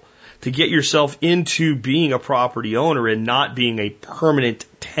available to get yourself into being a property owner and not being a permanent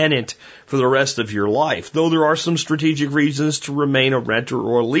tenant for the rest of your life. Though there are some strategic reasons to remain a renter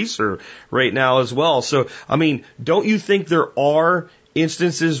or a leaser right now as well. So, I mean, don't you think there are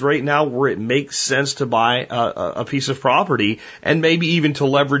instances right now where it makes sense to buy a piece of property and maybe even to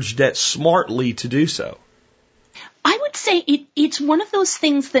leverage debt smartly to do so? I would say it's one of those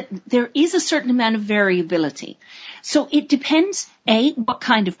things that there is a certain amount of variability. So it depends, A, what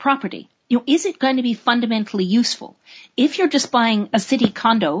kind of property. Is it going to be fundamentally useful? If you're just buying a city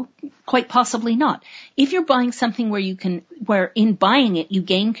condo, quite possibly not. If you're buying something where in buying it you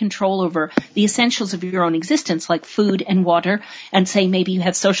gain control over the essentials of your own existence, like food and water, and say maybe you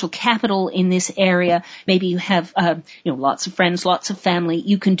have social capital in this area, maybe you have lots of friends, lots of family,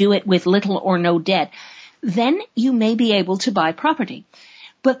 you can do it with little or no debt, then you may be able to buy property.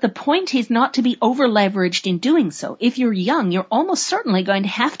 But the point is not to be over-leveraged in doing so. If you're young, you're almost certainly going to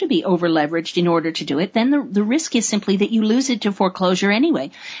have to be over-leveraged in order to do it. Then the risk is simply that you lose it to foreclosure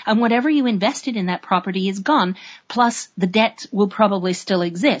anyway. And whatever you invested in that property is gone, plus the debt will probably still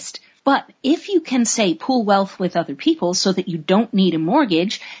exist. But if you can, say, pool wealth with other people so that you don't need a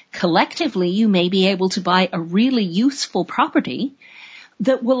mortgage, collectively you may be able to buy a really useful property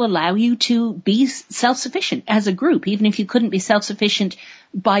that will allow you to be self-sufficient as a group, even if you couldn't be self-sufficient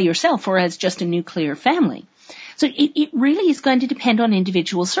by yourself or as just a nuclear family. So it really is going to depend on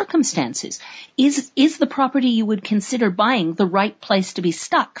individual circumstances. Is the property you would consider buying the right place to be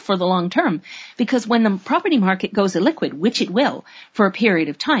stuck for the long term? Because when the property market goes illiquid, which it will for a period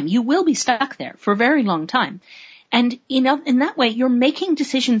of time, you will be stuck there for a very long time. And in that way, you're making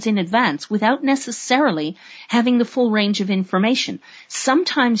decisions in advance without necessarily having the full range of information.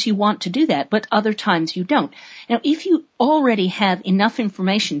 Sometimes you want to do that, but other times you don't. Now, if you already have enough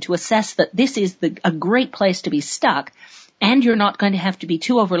information to assess that this is a great place to be stuck, and you're not going to have to be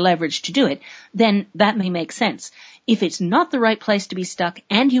too over-leveraged to do it, then that may make sense. If it's not the right place to be stuck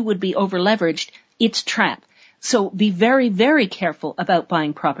and you would be over-leveraged, it's a trap. So be very, very careful about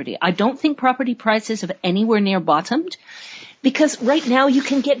buying property. I don't think property prices have anywhere near bottomed because right now you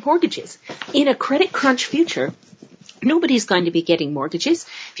can get mortgages. In a credit crunch future, nobody's going to be getting mortgages.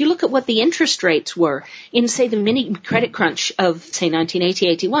 If you look at what the interest rates were in, say, the mini credit crunch of, say,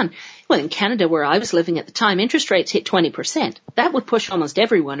 1980-81, well, in Canada, where I was living at the time, interest rates hit 20%. That would push almost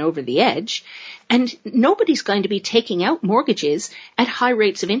everyone over the edge. And nobody's going to be taking out mortgages at high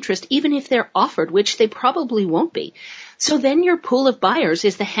rates of interest, even if they're offered, which they probably won't be. So then your pool of buyers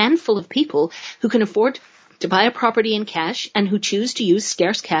is the handful of people who can afford to buy a property in cash and who choose to use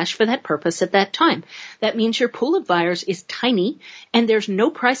scarce cash for that purpose at that time. That means your pool of buyers is tiny and there's no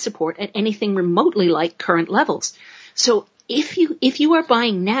price support at anything remotely like current levels. So if you are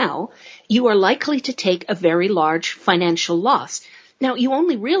buying now, you are likely to take a very large financial loss. Now, you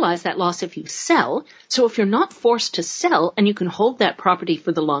only realize that loss if you sell. So if you're not forced to sell and you can hold that property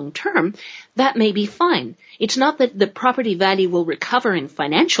for the long term, that may be fine. It's not that the property value will recover in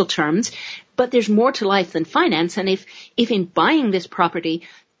financial terms, but there's more to life than finance. And if in buying this property,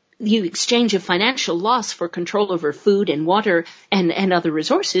 you exchange a financial loss for control over food and water and other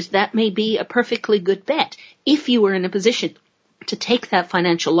resources, that may be a perfectly good bet if you were in a position to take that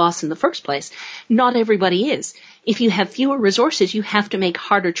financial loss in the first place. Not everybody is. If you have fewer resources, you have to make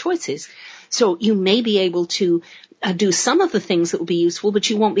harder choices. So you may be able to do some of the things that will be useful, but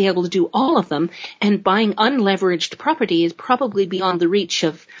you won't be able to do all of them. And buying unleveraged property is probably beyond the reach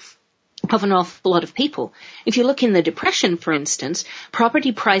of an awful lot of people. If you look in the Depression, for instance,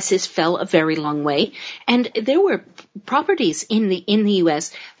 property prices fell a very long way, and there were properties in the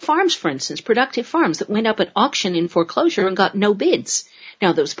U.S., farms, for instance, productive farms that went up at auction in foreclosure and got no bids.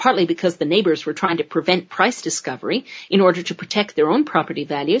 Now, that was partly because the neighbors were trying to prevent price discovery in order to protect their own property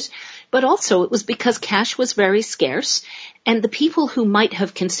values, but also it was because cash was very scarce, and the people who might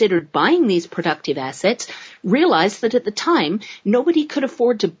have considered buying these productive assets realized that at the time, nobody could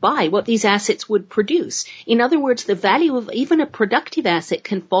afford to buy what these assets would produce. In other words, the value of even a productive asset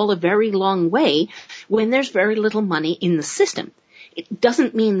can fall a very long way when there's very little money in the system. It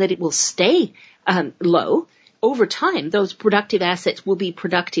doesn't mean that it will stay low. over time, those productive assets will be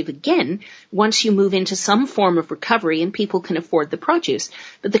productive again once you move into some form of recovery and people can afford the produce.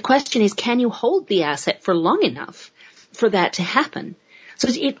 But the question is, can you hold the asset for long enough for that to happen? So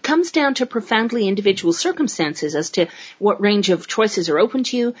it comes down to profoundly individual circumstances as to what range of choices are open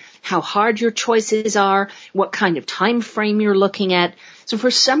to you, how hard your choices are, what kind of time frame you're looking at. So for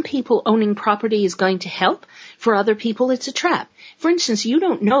some people, owning property is going to help. For other people, it's a trap. For instance, you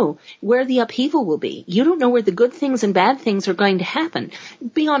don't know where the upheaval will be. You don't know where the good things and bad things are going to happen,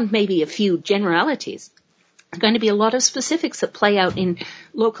 beyond maybe a few generalities. There are going to be a lot of specifics that play out in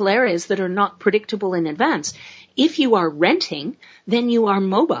local areas that are not predictable in advance. If you are renting, then you are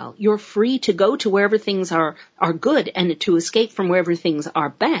mobile. You're free to go to wherever things are good and to escape from wherever things are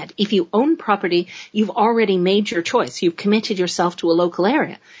bad. If you own property, you've already made your choice. You've committed yourself to a local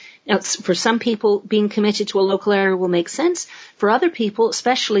area. Now, for some people, being committed to a local area will make sense. For other people,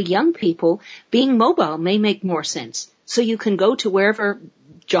 especially young people, being mobile may make more sense. So you can go to wherever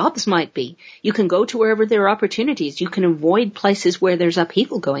jobs might be. You can go to wherever there are opportunities. You can avoid places where there's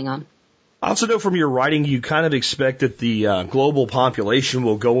upheaval going on. I also know from your writing you kind of expect that the global population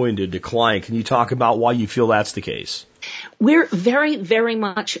will go into decline. Can you talk about why you feel that's the case? We're very, very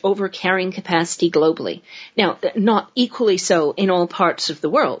much over carrying capacity globally. Now, not equally so in all parts of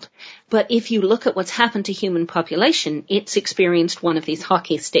the world. But if you look at what's happened to human population, it's experienced one of these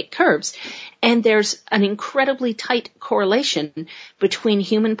hockey stick curves. And there's an incredibly tight correlation between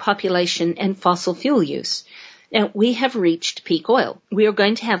human population and fossil fuel use. Now, we have reached peak oil. We are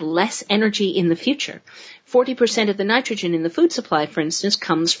going to have less energy in the future. 40% of the nitrogen in the food supply, for instance,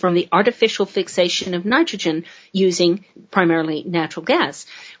 comes from the artificial fixation of nitrogen using primarily natural gas.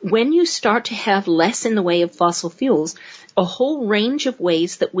 When you start to have less in the way of fossil fuels, a whole range of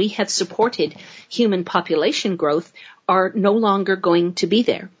ways that we have supported human population growth are no longer going to be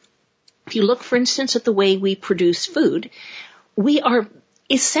there. If you look, for instance, at the way we produce food, we are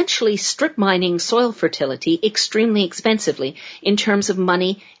essentially strip mining soil fertility extremely expensively in terms of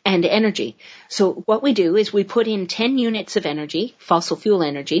money and energy. So what we do is we put in 10 units of energy, fossil fuel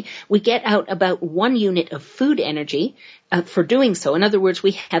energy. We get out about 1 unit of food energy for doing so. In other words,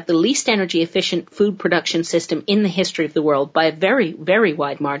 we have the least energy efficient food production system in the history of the world by a very, very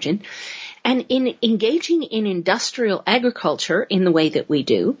wide margin. And in engaging in industrial agriculture in the way that we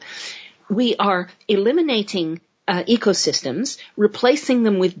do, we are eliminating ecosystems, replacing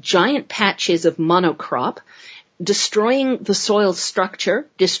them with giant patches of monocrop, destroying the soil structure,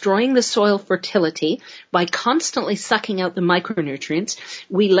 destroying the soil fertility by constantly sucking out the micronutrients.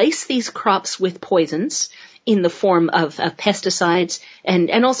 We lace these crops with poisons in the form of pesticides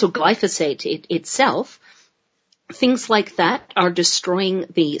and also glyphosate itself. Things like that are destroying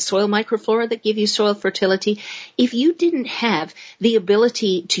the soil microflora that give you soil fertility. If you didn't have the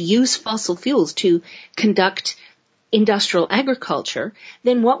ability to use fossil fuels to conduct industrial agriculture,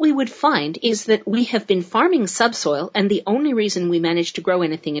 then what we would find is that we have been farming subsoil, and the only reason we managed to grow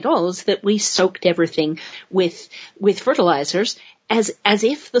anything at all is that we soaked everything with fertilizers as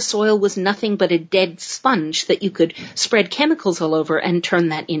if the soil was nothing but a dead sponge that you could spread chemicals all over and turn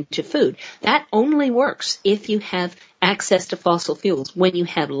that into food. That only works if you have access to fossil fuels. When you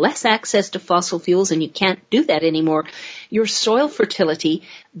have less access to fossil fuels and you can't do that anymore, your soil fertility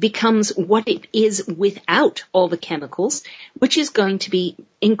becomes what it is without all the chemicals, which is going to be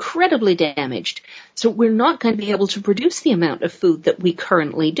incredibly damaged. So we're not going to be able to produce the amount of food that we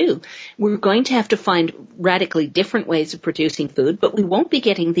currently do. We're going to have to find radically different ways of producing food, but we won't be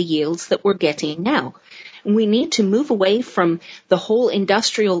getting the yields that we're getting now. We need to move away from the whole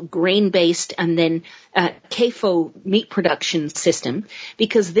industrial grain-based and then CAFO meat production system,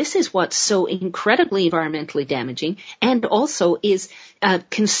 because this is what's so incredibly environmentally damaging and also is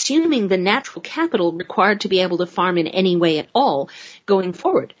consuming the natural capital required to be able to farm in any way at all going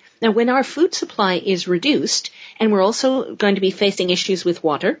forward. Now, when our food supply is reduced, and we're also going to be facing issues with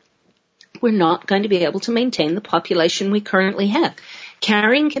water, we're not going to be able to maintain the population we currently have.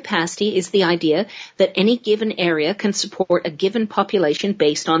 Carrying capacity is the idea that any given area can support a given population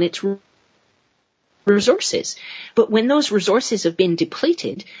based on its resources. But when those resources have been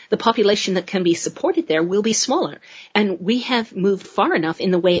depleted, the population that can be supported there will be smaller. And we have moved far enough in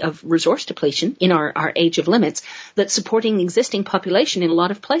the way of resource depletion in our age of limits that supporting the existing population in a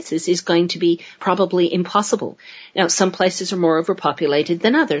lot of places is going to be probably impossible. Now, some places are more overpopulated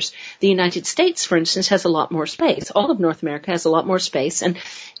than others. The United States, for instance, has a lot more space. All of North America has a lot more space, and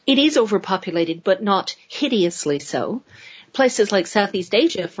it is overpopulated, but not hideously so. Places like Southeast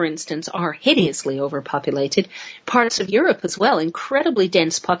Asia, for instance, are hideously overpopulated. Parts of Europe as well, incredibly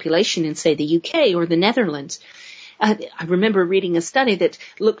dense population in, say, the UK or the Netherlands. I remember reading a study that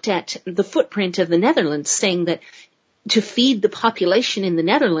looked at the footprint of the Netherlands, saying that to feed the population in the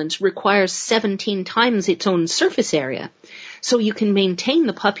Netherlands requires 17 times its own surface area. So you can maintain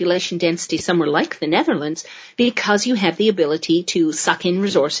the population density somewhere like the Netherlands because you have the ability to suck in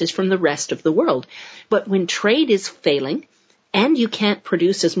resources from the rest of the world. But when trade is failing, and you can't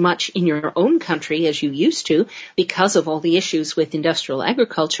produce as much in your own country as you used to because of all the issues with industrial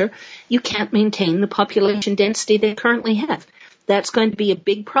agriculture, you can't maintain the population density they currently have. That's going to be a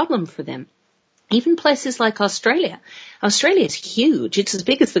big problem for them. Even places like Australia. Australia is huge. It's as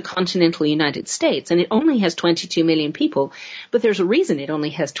big as the continental United States, and it only has 22 million people. But there's a reason it only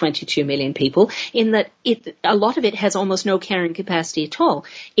has 22 million people, in that a lot of it has almost no carrying capacity at all.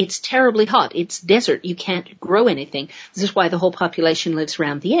 It's terribly hot. It's desert. You can't grow anything. This is why the whole population lives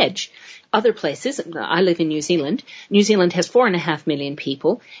around the edge. Other places, I live in New Zealand. New Zealand has 4.5 million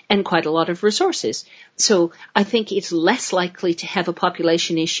people and quite a lot of resources. So I think it's less likely to have a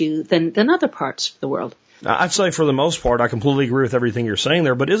population issue than other parts of the world. I'd say for the most part, I completely agree with everything you're saying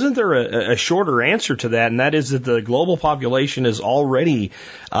there, but isn't there a shorter answer to that? And that is that the global population is already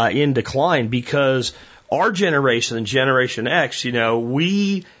in decline, because our generation, Generation X,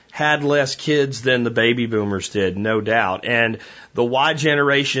 we had less kids than the baby boomers did, no doubt. And the Y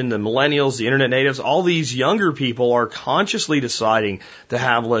generation, the millennials, the internet natives, all these younger people are consciously deciding to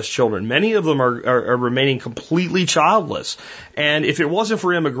have less children. Many of them are remaining completely childless. And if it wasn't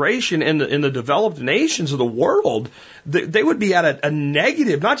for immigration in the developed nations of the world, they would be at a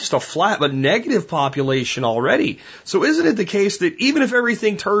negative, not just a flat, but negative population already. So isn't it the case that even if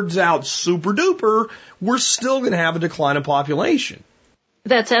everything turns out super duper, we're still going to have a decline in population?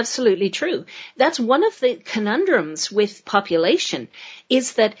 That's absolutely true. That's one of the conundrums with population,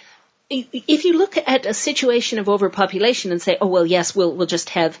 is that if you look at a situation of overpopulation and say, oh, well, yes, we'll just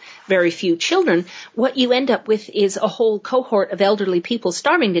have very few children, what you end up with is a whole cohort of elderly people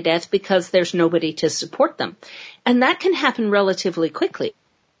starving to death because there's nobody to support them. And that can happen relatively quickly.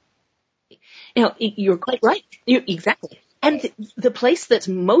 You're quite right. Exactly. And the place that's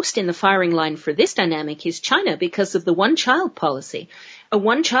most in the firing line for this dynamic is China, because of the one-child policy. A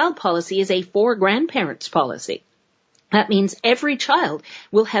one-child policy is a 4 grandparents policy. That means every child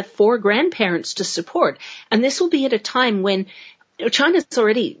will have 4 grandparents to support. And this will be at a time when China's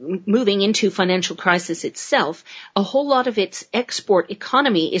already moving into financial crisis itself. A whole lot of its export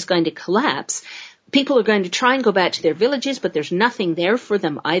economy is going to collapse. People are going to try and go back to their villages, but there's nothing there for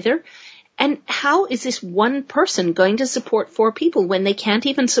them either. And how is this one person going to support 4 people when they can't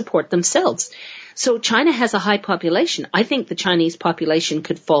even support themselves? So China has a high population. I think the Chinese population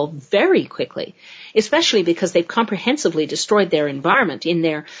could fall very quickly, especially because they've comprehensively destroyed their environment in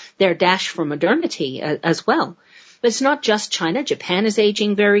their dash for modernity as well. But it's not just China. Japan is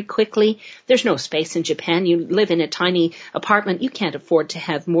aging very quickly. There's no space in Japan. You live in a tiny apartment. You can't afford to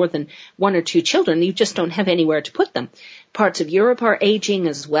have more than 1 or 2 children. You just don't have anywhere to put them. Parts of Europe are aging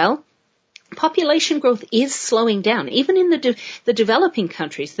as well. Population growth is slowing down, even in the developing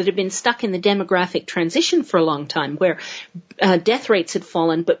countries that have been stuck in the demographic transition for a long time, where death rates had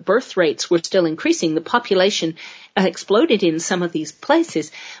fallen but birth rates were still increasing. The population exploded in some of these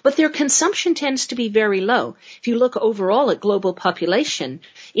places, but their consumption tends to be very low. If you look overall at global population,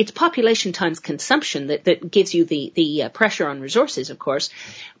 it's population times consumption that gives you the pressure on resources, of course.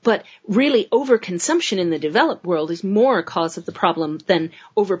 But really, overconsumption in the developed world is more a cause of the problem than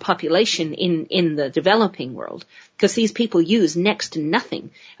overpopulation in the developing world, because these people use next to nothing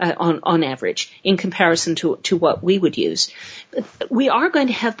on average in comparison to what we would use. We are going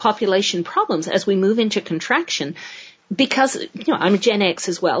to have population problems as we move into contraction, because, I'm a Gen X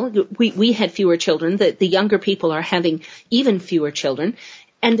as well. We had fewer children. The younger people are having even fewer children.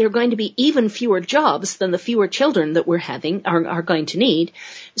 And there are going to be even fewer jobs than the fewer children that we're having are going to need.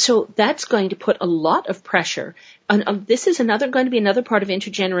 So that's going to put a lot of pressure. This is going to be another part of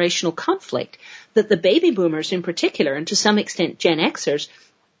intergenerational conflict, that the baby boomers in particular, and to some extent Gen Xers,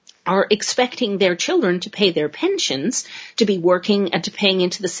 are expecting their children to pay their pensions, to be working and to paying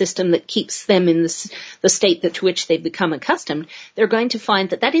into the system that keeps them in the state to which they've become accustomed. They're going to find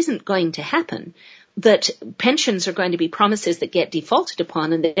that isn't going to happen, that pensions are going to be promises that get defaulted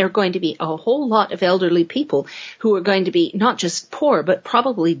upon, and that there are going to be a whole lot of elderly people who are going to be not just poor, but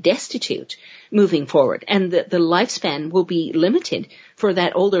probably destitute moving forward. And the lifespan will be limited for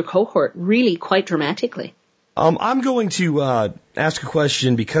that older cohort really quite dramatically. I'm going to ask a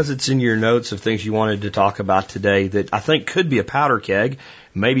question, because it's in your notes of things you wanted to talk about today, that I think could be a powder keg.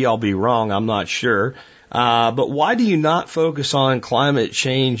 Maybe I'll be wrong. I'm not sure. But why do you not focus on climate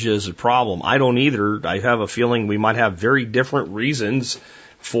change as a problem? I don't either. I have a feeling we might have very different reasons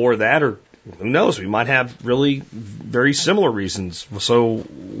for that, or who knows? We might have really very similar reasons. So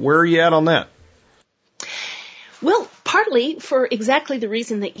where are you at on that? Well, partly for exactly the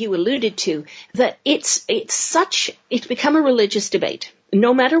reason that you alluded to, that it's become a religious debate.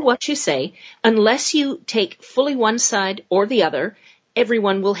 No matter what you say, unless you take fully one side or the other,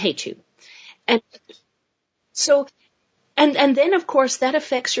 everyone will hate you. And so, and then of course that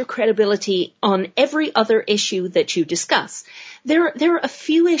affects your credibility on every other issue that you discuss. There are a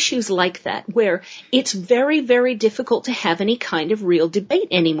few issues like that where it's very, very difficult to have any kind of real debate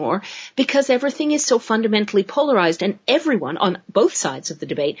anymore because everything is so fundamentally polarized and everyone on both sides of the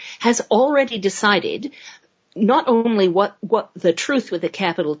debate has already decided not only what the truth with a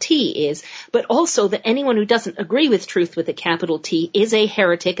capital T is, but also that anyone who doesn't agree with truth with a capital T is a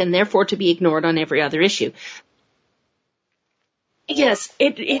heretic and therefore to be ignored on every other issue. Yes,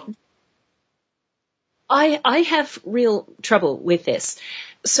 I have real trouble with this.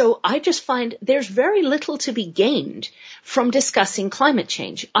 So I just find there's very little to be gained from discussing climate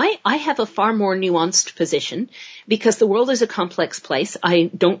change. I have a far more nuanced position because the world is a complex place.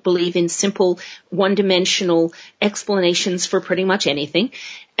 I don't believe in simple one-dimensional explanations for pretty much anything.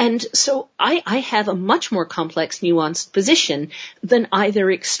 And so I have a much more complex, nuanced position than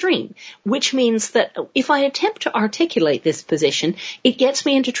either extreme, which means that if I attempt to articulate this position, it gets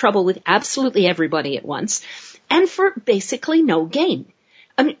me into trouble with absolutely everybody at once and for basically no gain.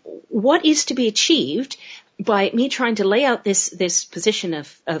 I mean, what is to be achieved by me trying to lay out this position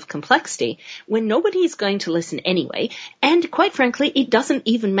of complexity when nobody is going to listen anyway? And quite frankly, it doesn't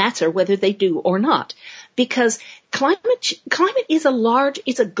even matter whether they do or not, because climate is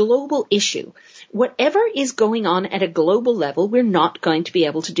it's a global issue. Whatever is going on at a global level, we're not going to be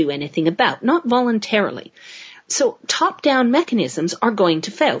able to do anything about, not voluntarily. So top-down mechanisms are going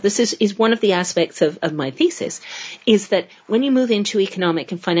to fail. This is one of the aspects of my thesis, is that when you move into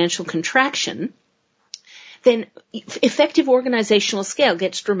economic and financial contraction, then effective organizational scale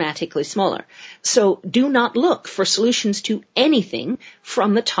gets dramatically smaller. So do not look for solutions to anything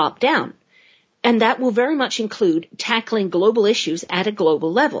from the top down. And that will very much include tackling global issues at a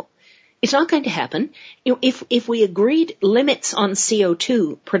global level. It's not going to happen. You know, if we agreed limits on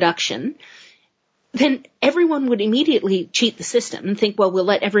CO2 production, then everyone would immediately cheat the system and think, well, we'll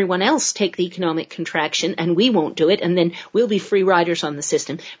let everyone else take the economic contraction and we won't do it, and then we'll be free riders on the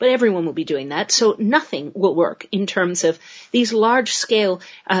system. But everyone will be doing that, so nothing will work in terms of these large-scale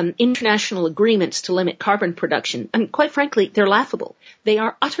international agreements to limit carbon production. I mean, quite frankly, they're laughable. They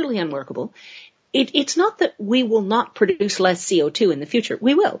are utterly unworkable. It's not that we will not produce less CO2 in the future.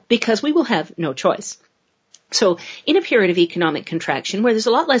 We will, because we will have no choice. So in a period of economic contraction where there's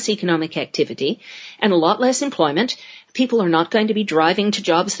a lot less economic activity and a lot less employment, people are not going to be driving to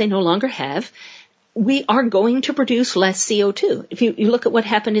jobs they no longer have, we are going to produce less CO2. If you look at what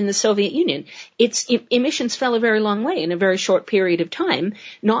happened in the Soviet Union, its emissions fell a very long way in a very short period of time,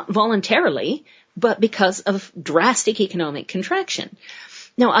 not voluntarily, but because of drastic economic contraction.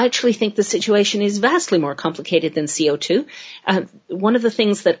 Now, I actually think the situation is vastly more complicated than CO2. One of the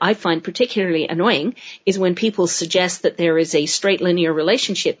things that I find particularly annoying is when people suggest that there is a straight linear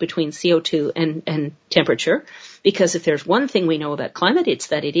relationship between CO2 and temperature, because if there's one thing we know about climate, it's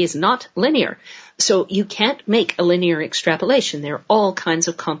that it is not linear. So you can't make a linear extrapolation. There are all kinds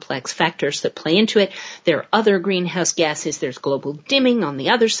of complex factors that play into it. There are other greenhouse gases. There's global dimming on the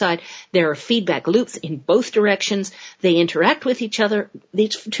other side. There are feedback loops in both directions. They interact with each other.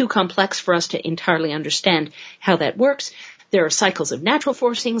 It's too complex for us to entirely understand how that works. There are cycles of natural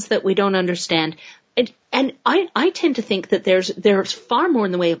forcings that we don't understand. And I tend to think that there's far more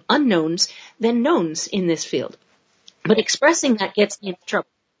in the way of unknowns than knowns in this field. But expressing that gets me into trouble.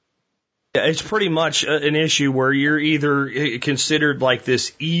 It's pretty much an issue where you're either considered like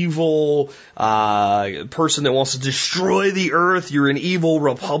this evil person that wants to destroy the earth, you're an evil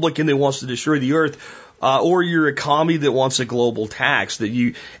Republican that wants to destroy the earth, or you're a commie that wants a global tax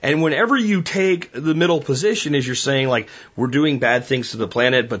and whenever you take the middle position, as you're saying, like, we're doing bad things to the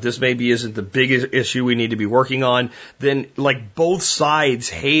planet, but this maybe isn't the biggest issue we need to be working on, then like both sides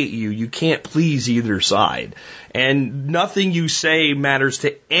hate you. You can't please either side. And nothing you say matters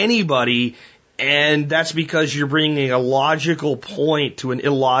to anybody, and that's because you're bringing a logical point to an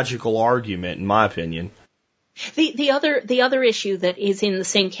illogical argument, in my opinion. The other issue that is in the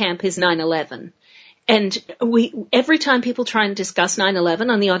same camp is 9/11. And every time people try and discuss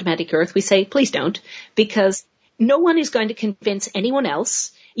 9/11 on the automatic earth, we say, please don't, because no one is going to convince anyone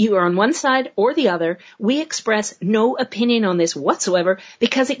else. You are on one side or the other. We express no opinion on this whatsoever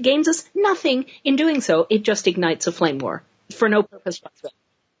because it gains us nothing in doing so. It just ignites a flame war for no purpose whatsoever.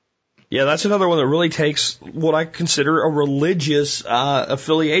 Yeah, that's another one that really takes what I consider a religious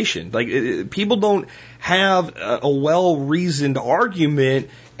affiliation. Like, people don't have a well-reasoned argument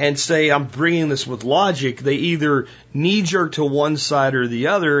and say, I'm bringing this with logic. They either knee-jerk to one side or the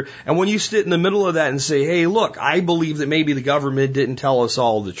other. And when you sit in the middle of that and say, hey, look, I believe that maybe the government didn't tell us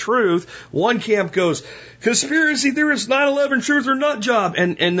all the truth, one camp goes, conspiracy theorists, 9/11, truth or nut job.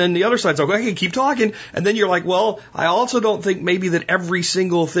 And then the other side's like, okay, keep talking. And then you're like, well, I also don't think maybe that every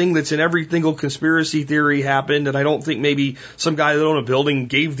single thing that's in every single conspiracy theory happened. And I don't think maybe some guy that owned a building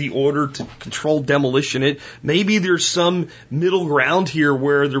gave the order to control demolition it. Maybe there's some middle ground here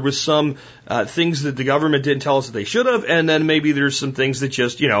where there was some things that the government didn't tell us that they should have. And then maybe there's some things that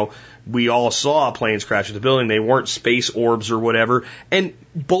just, we all saw planes crash at the building. They weren't space orbs or whatever. And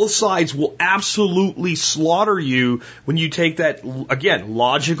both sides will absolutely slaughter you when you take that, again,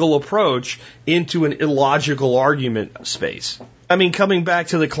 logical approach into an illogical argument space. I mean, coming back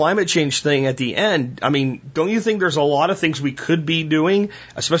to the climate change thing at the end, I mean, don't you think there's a lot of things we could be doing,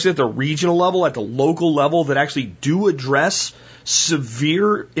 especially at the regional level, at the local level, that actually do address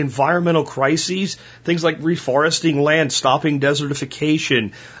severe environmental crises, things like reforesting land, stopping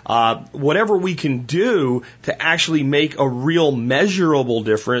desertification, whatever we can do to actually make a real measurable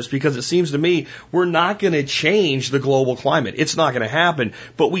difference, because it seems to me we're not going to change the global climate. It's not going to happen,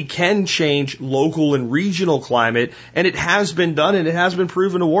 but we can change local and regional climate, and it has been done and it has been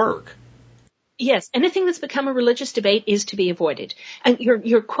proven to work. Yes, anything that's become a religious debate is to be avoided. And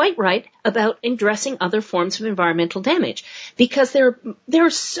you're quite right about addressing other forms of environmental damage, because there are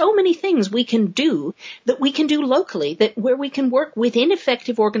so many things we can do locally, that where we can work within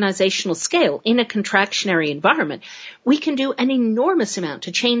effective organizational scale in a contractionary environment. We can do an enormous amount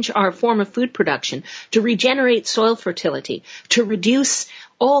to change our form of food production, to regenerate soil fertility, to reduce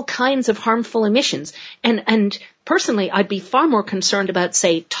all kinds of harmful emissions. And personally, I'd be far more concerned about,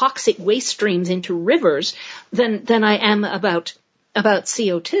 say, toxic waste streams into rivers than I am about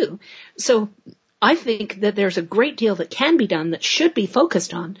CO2. So I think that there's a great deal that can be done that should be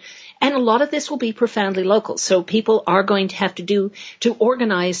focused on. And a lot of this will be profoundly local. So people are going to have to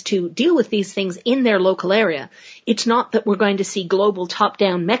organize to deal with these things in their local area. It's not that we're going to see global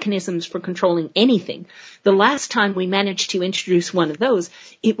top-down mechanisms for controlling anything. The last time we managed to introduce one of those,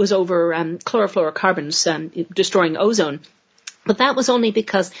 it was over chlorofluorocarbons destroying ozone. But that was only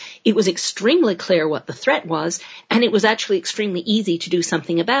because it was extremely clear what the threat was, and it was actually extremely easy to do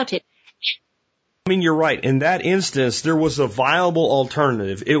something about it. I mean, you're right. In that instance, there was a viable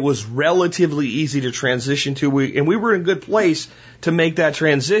alternative. It was relatively easy to transition to, and we were in a good place to make that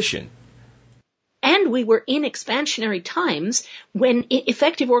transition. And we were in expansionary times when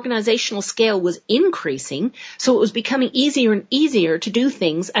effective organizational scale was increasing, so it was becoming easier and easier to do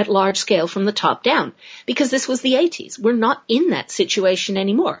things at large scale from the top down, because this was the 80s. We're not in that situation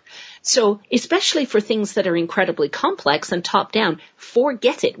anymore. So especially for things that are incredibly complex and top down,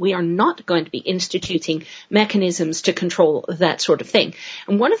 forget it. We are not going to be instituting mechanisms to control that sort of thing.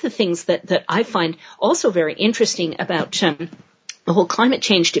 And one of the things that I find also very interesting about the whole climate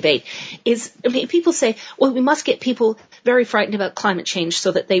change debate is, I mean, people say, well, we must get people very frightened about climate change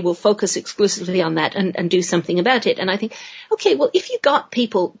so that they will focus exclusively on that and do something about it. And I think, okay, well, if you got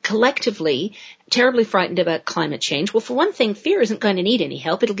people collectively terribly frightened about climate change, well, for one thing, fear isn't going to need any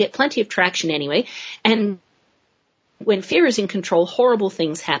help. It'll get plenty of traction anyway. And when fear is in control, horrible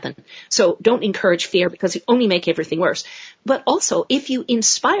things happen. So don't encourage fear, because you only make everything worse. But also, if you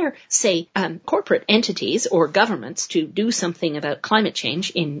inspire, say, corporate entities or governments to do something about climate change,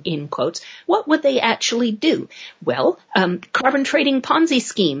 in quotes, what would they actually do? Well, carbon trading Ponzi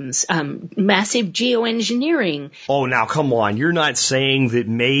schemes, massive geoengineering. Oh, now come on. You're not saying that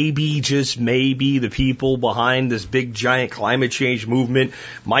maybe, just maybe, the people behind this big giant climate change movement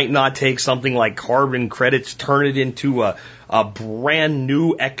might not take something like carbon credits, turn it into a brand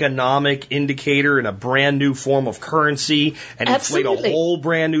new economic indicator and a brand new form of currency, and inflate a whole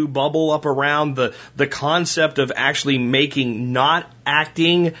brand new bubble up around the concept of actually making not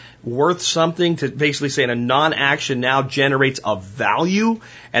acting worth something, to basically saying a non-action now generates a value,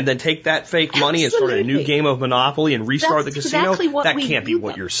 and then take that fake money and start a new game of Monopoly and restart the casino? That can't be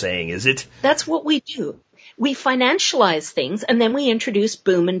what you're saying, is it? That's what we do. We financialize things, and then we introduce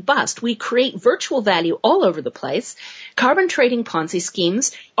boom and bust. We create virtual value all over the place. Carbon trading Ponzi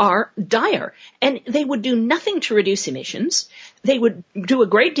schemes are dire, and they would do nothing to reduce emissions. They would do a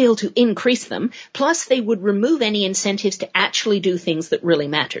great deal to increase them, plus they would remove any incentives to actually do things that really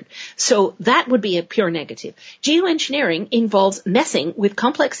mattered. So that would be a pure negative. Geoengineering involves messing with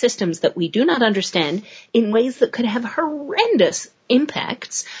complex systems that we do not understand in ways that could have horrendous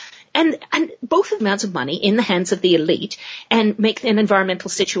impacts. and both amounts of money in the hands of the elite and make an environmental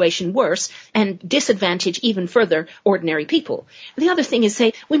situation worse and disadvantage even further ordinary people. The other thing is,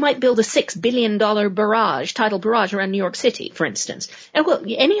 say, we might build a $6 billion tidal barrage around New York City, for instance. And well,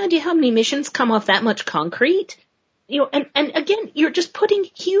 any idea how many emissions come off that much concrete? And again, you're just putting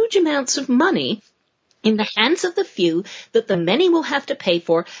huge amounts of money in the hands of the few that the many will have to pay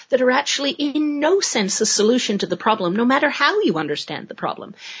for, that are actually in no sense a solution to the problem, no matter how you understand the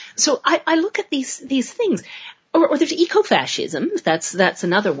problem. So I look at these things. Or there's eco-fascism, that's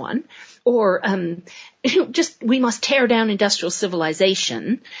another one. Or just we must tear down industrial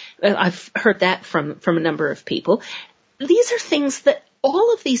civilization. I've heard that from a number of people. These are things that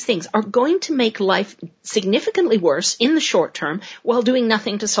all of these things are going to make life significantly worse in the short term while doing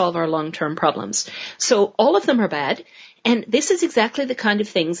nothing to solve our long-term problems. So all of them are bad, and this is exactly the kind of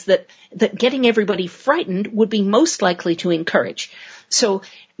things that getting everybody frightened would be most likely to encourage. So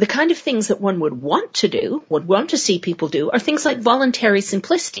the kind of things that one would want to see people do, are things like voluntary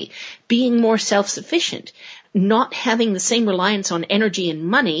simplicity, being more self-sufficient, not having the same reliance on energy and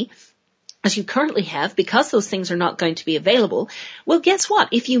money as you currently have, because those things are not going to be available. Well, guess what?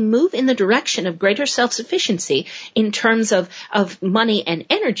 If you move in the direction of greater self-sufficiency in terms of money and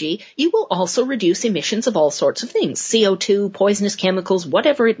energy, you will also reduce emissions of all sorts of things. CO2, poisonous chemicals,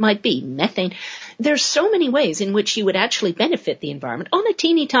 whatever it might be, methane. There's so many ways in which you would actually benefit the environment on a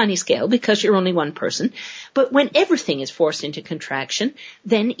teeny tiny scale because you're only one person. But when everything is forced into contraction,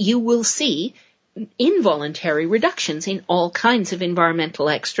 then you will see involuntary reductions in all kinds of environmental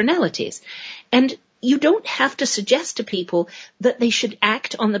externalities. And you don't have to suggest to people that they should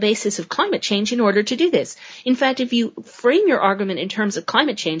act on the basis of climate change in order to do this. In fact, if you frame your argument in terms of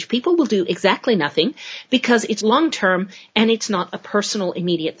climate change, people will do exactly nothing because it's long-term and it's not a personal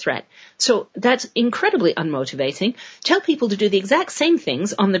immediate threat. So that's incredibly unmotivating. Tell people to do the exact same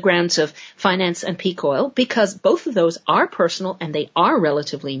things on the grounds of finance and peak oil, because both of those are personal and they are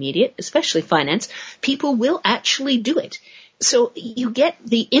relatively immediate, especially finance. People will actually do it. So you get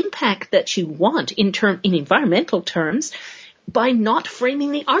the impact that you want in environmental terms by not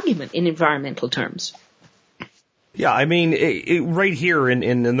framing the argument in environmental terms. Yeah, I mean, right here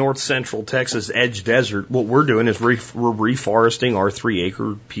in the north central Texas edge desert, what we're doing is we're reforesting our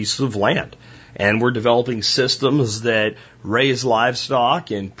 3-acre piece of land. And we're developing systems that raise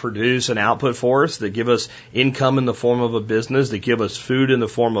livestock and produce an output for us that give us income in the form of a business, that give us food in the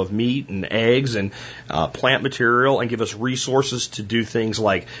form of meat and eggs and plant material, and give us resources to do things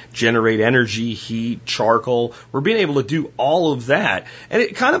like generate energy, heat, charcoal. We're being able to do all of that. And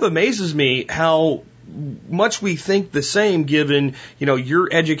it kind of amazes me how much we think the same, given, your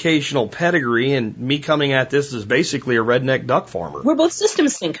educational pedigree and me coming at this as basically a redneck duck farmer. We're both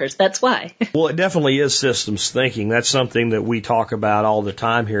systems thinkers, that's why. Well, it definitely is systems thinking. That's something that we talk about all the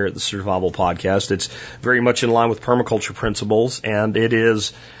time here at the Survival Podcast. It's very much in line with permaculture principles, and it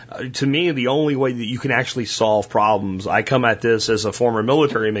is, to me, the only way that you can actually solve problems. I come at this as a former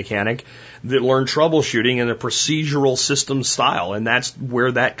military mechanic that learned troubleshooting in a procedural system style, and that's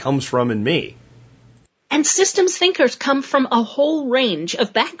where that comes from in me. And systems thinkers come from a whole range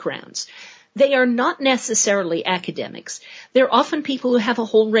of backgrounds. They are not necessarily academics. They're often people who have a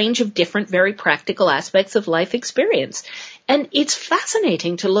whole range of different, very practical aspects of life experience. And it's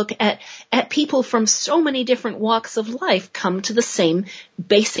fascinating to look at people from so many different walks of life come to the same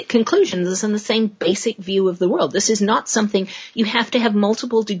basic conclusions and the same basic view of the world. This is not something you have to have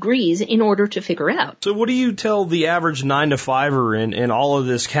multiple degrees in order to figure out. So what do you tell the average 9-to-5-er in all of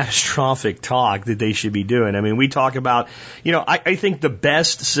this catastrophic talk that they should be doing? I mean, we talk about, I think the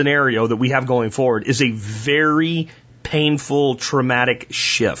best scenario that we have going forward is a very painful, traumatic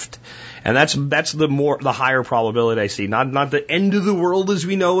shift. And that's the higher probability I see. Not the end of the world as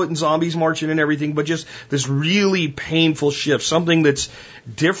we know it and zombies marching and everything, but just this really painful shift, something that's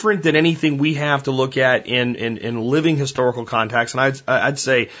different than anything we have to look at in living historical context. And I'd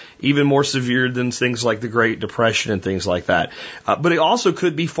say even more severe than things like the Great Depression and things like that. But it also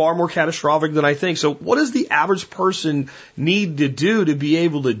could be far more catastrophic than I think. So what does the average person need to do to be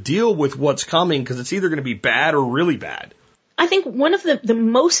able to deal with what's coming? Because it's either going to be bad or really bad. I think one of the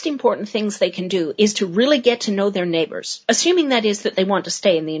most important things they can do is to really get to know their neighbors, assuming that is that they want to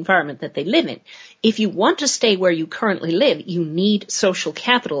stay in the environment that they live in. If you want to stay where you currently live, you need social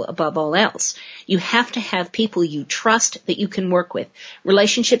capital above all else. You have to have people you trust that you can work with.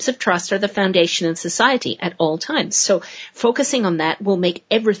 Relationships of trust are the foundation in society at all times. So focusing on that will make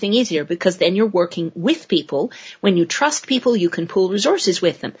everything easier, because then you're working with people. When you trust people, you can pool resources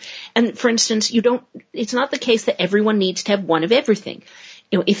with them. And for instance, it's not the case that everyone needs to have one of everything.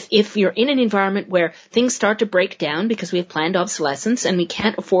 if you're in an environment where things start to break down because we have planned obsolescence and we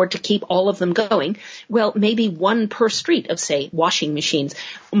can't afford to keep all of them going, well, maybe one per street of, say, washing machines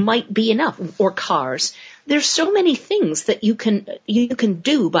might be enough, or cars. There's so many things that you can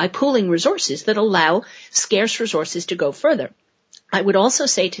do by pooling resources that allow scarce resources to go further. I would also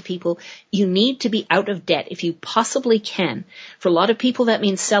say to people, you need to be out of debt if you possibly can. For a lot of people, that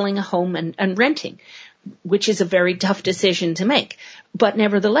means selling a home and renting, which is a very tough decision to make. But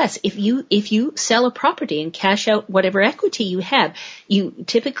nevertheless, if you sell a property and cash out whatever equity you have, you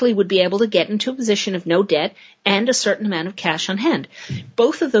typically would be able to get into a position of no debt and a certain amount of cash on hand.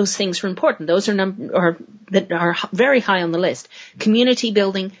 Both of those things are important. Those are very high on the list. Community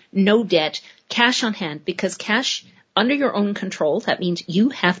building, no debt, cash on hand, because cash under your own control, that means you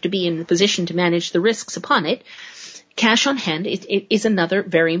have to be in the position to manage the risks upon it. Cash on hand is another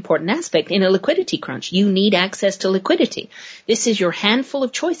very important aspect. In a liquidity crunch, you need access to liquidity. This is your handful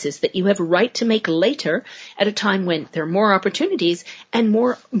of choices that you have a right to make later at a time when there are more opportunities and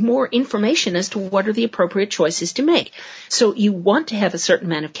more information as to what are the appropriate choices to make. So you want to have a certain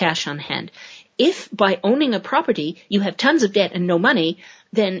amount of cash on hand. If by owning a property you have tons of debt and no money,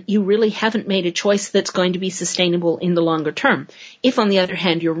 then you really haven't made a choice that's going to be sustainable in the longer term. If, on the other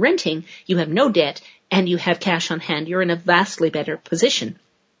hand, you're renting, you have no debt, and you have cash on hand, you're in a vastly better position.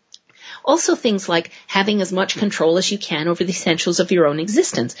 Also things like having as much control as you can over the essentials of your own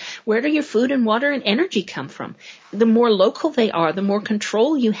existence. Where do your food and water and energy come from? The more local they are, the more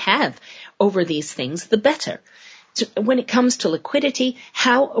control you have over these things, the better. So when it comes to liquidity,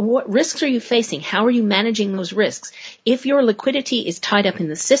 what risks are you facing? How are you managing those risks? If your liquidity is tied up in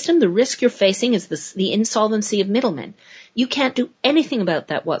the system, the risk you're facing is the insolvency of middlemen. You can't do anything about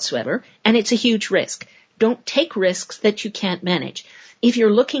that whatsoever, and it's a huge risk. Don't take risks that you can't manage. If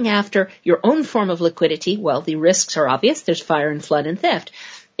you're looking after your own form of liquidity, well, the risks are obvious. There's fire and flood and theft.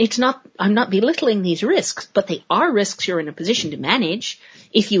 I'm not belittling these risks, but they are risks you're in a position to manage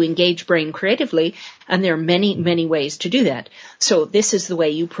if you engage brain creatively, and there are many, many ways to do that. So this is the way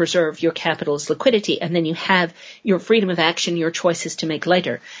you preserve your capital's liquidity, and then you have your freedom of action, your choices to make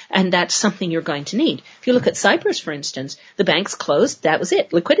later, and that's something you're going to need. If you look at Cyprus, for instance, the banks closed, that was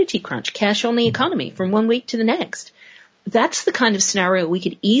it, liquidity crunch, cash-only economy from one week to the next. That's the kind of scenario we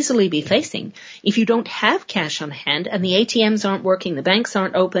could easily be facing if you don't have cash on hand and the ATMs aren't working, the banks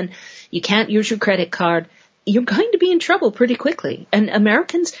aren't open, you can't use your credit card. You're going to be in trouble pretty quickly. And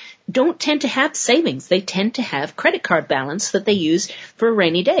Americans don't tend to have savings. They tend to have credit card balance that they use for a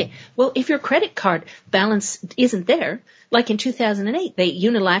rainy day. Well, if your credit card balance isn't there, like in 2008, they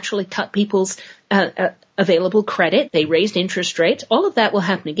unilaterally cut people's available credit. They raised interest rates. All of that will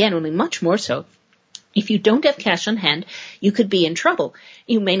happen again, only much more so. If you don't have cash on hand, you could be in trouble.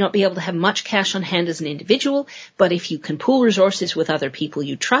 You may not be able to have much cash on hand as an individual, but if you can pool resources with other people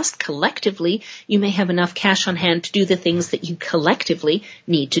you trust collectively, you may have enough cash on hand to do the things that you collectively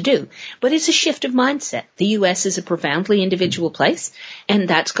need to do. But it's a shift of mindset. The U.S. is a profoundly individual place, and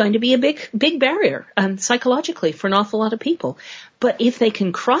that's going to be a big barrier psychologically for an awful lot of people. But if they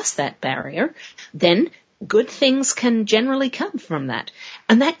can cross that barrier, then good things can generally come from that.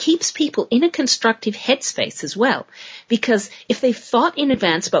 And that keeps people in a constructive headspace as well. Because if they've thought in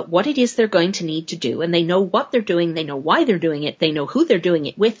advance about what it is they're going to need to do, and they know what they're doing, they know why they're doing it, they know who they're doing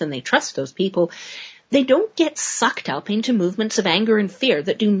it with, and they trust those people, they don't get sucked up into movements of anger and fear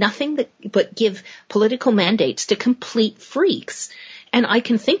that do nothing but give political mandates to complete freaks. And I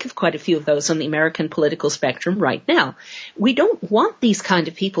can think of quite a few of those on the American political spectrum right now. We don't want these kind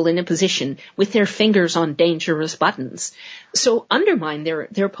of people in a position with their fingers on dangerous buttons. So undermine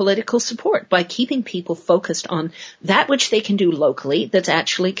their political support by keeping people focused on that which they can do locally that's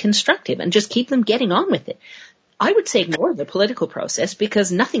actually constructive, and just keep them getting on with it. I would say ignore the political process,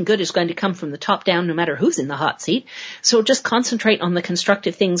 because nothing good is going to come from the top down no matter who's in the hot seat. So just concentrate on the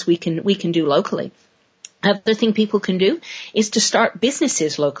constructive things we can do locally. Other thing people can do is to start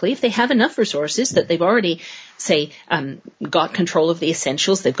businesses locally. If they have enough resources that they've already, say, got control of the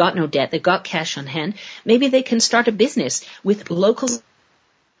essentials, they've got no debt, they've got cash on hand, maybe they can start a business with local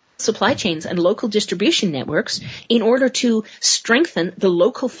supply chains and local distribution networks in order to strengthen the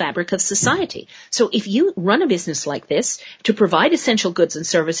local fabric of society. So if you run a business like this to provide essential goods and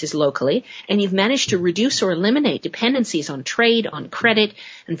services locally, and you've managed to reduce or eliminate dependencies on trade, on credit,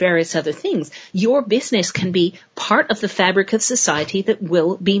 and various other things, your business can be part of the fabric of society that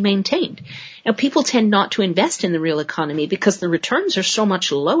will be maintained. Now, people tend not to invest in the real economy because the returns are so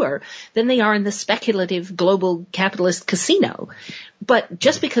much lower than they are in the speculative global capitalist casino. But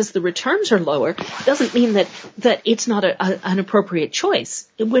just because the returns are lower doesn't mean that it's not an appropriate choice.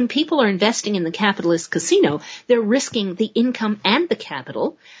 When people are investing in the capitalist casino, they're risking the income and the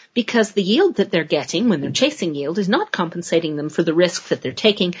capital because the yield that they're getting when they're chasing yield is not compensating them for the risk that they're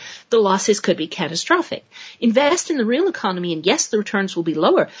taking. The losses could be catastrophic. Invest in the real economy, and yes, the returns will be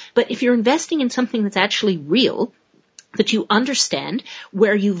lower, but if you're investing in something that's actually real, that you understand,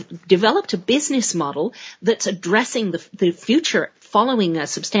 where you've developed a business model that's addressing the future following a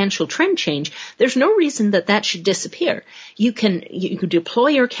substantial trend change, there's no reason that should disappear. You can deploy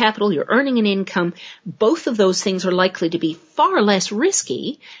your capital, you're earning an income. Both of those things are likely to be far less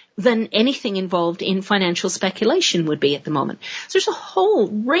risky than anything involved in financial speculation would be at the moment. So there's a whole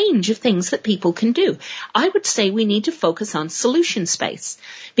range of things that people can do. I would say we need to focus on solution space,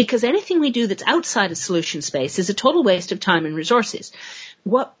 because anything we do that's outside of solution space is a total waste of time and resources.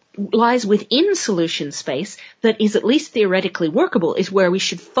 What lies within solution space that is at least theoretically workable is where we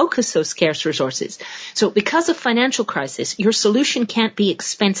should focus those scarce resources. So because of financial crisis, your solution can't be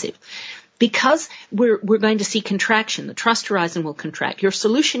expensive. Because we're going to see contraction, the trust horizon will contract. Your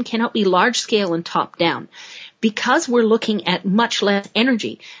solution cannot be large scale and top down. Because we're looking at much less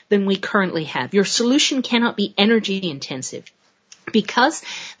energy than we currently have, your solution cannot be energy intensive. Because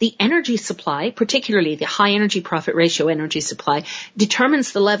the energy supply, particularly the high energy profit ratio energy supply,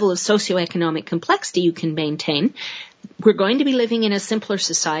 determines the level of socioeconomic complexity you can maintain, we're going to be living in a simpler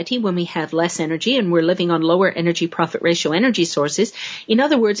society when we have less energy and we're living on lower energy profit ratio energy sources. In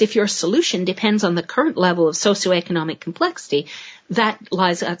other words, if your solution depends on the current level of socioeconomic complexity, that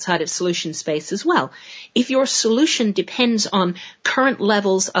lies outside of solution space as well. If your solution depends on current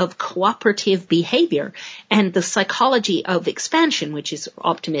levels of cooperative behavior and the psychology of expansion, which is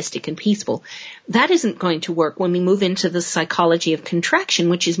optimistic and peaceful, that isn't going to work when we move into the psychology of contraction,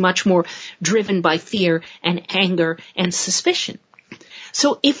 which is much more driven by fear and anger and suspicion.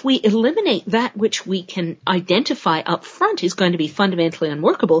 So if we eliminate that which we can identify up front is going to be fundamentally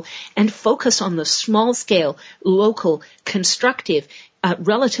unworkable and focus on the small scale, local, constructive,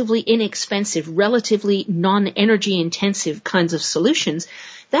 relatively inexpensive, relatively non-energy intensive kinds of solutions,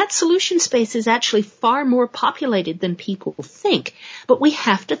 that solution space is actually far more populated than people think. But we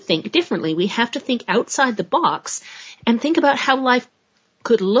have to think differently. We have to think outside the box and think about how life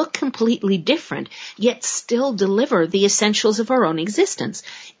could look completely different, yet still deliver the essentials of our own existence.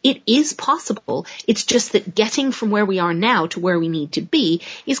 It is possible. It's just that getting from where we are now to where we need to be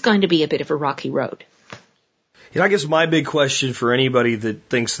is going to be a bit of a rocky road. I guess my big question for anybody that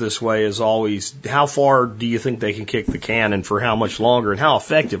thinks this way is always, how far do you think they can kick the can and for how much longer and how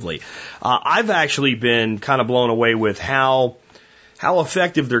effectively? I've actually been kind of blown away with how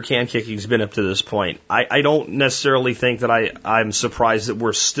effective their can kicking has been up to this point. I don't necessarily think that I'm surprised that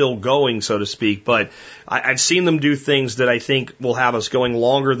we're still going, so to speak, but I've seen them do things that I think will have us going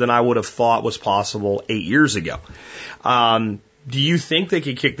longer than I would have thought was possible 8 years ago. Do you think they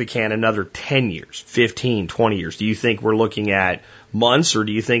could kick the can another 10 years, 15, 20 years? Do you think we're looking at months, or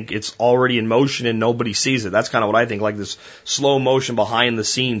do you think it's already in motion and nobody sees it? That's kind of what I think, like this slow motion behind the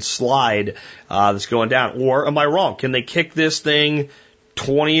scenes slide that's going down. Or am I wrong? Can they kick this thing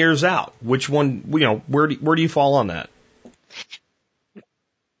 20 years out? Which one, where do you fall on that?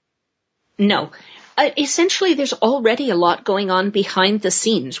 No. Essentially, there's already a lot going on behind the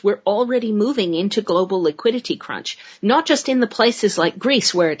scenes. We're already moving into global liquidity crunch, not just in the places like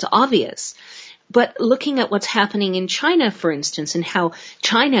Greece where it's obvious, but looking at what's happening in China, for instance, and how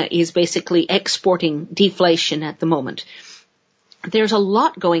China is basically exporting deflation at the moment. There's a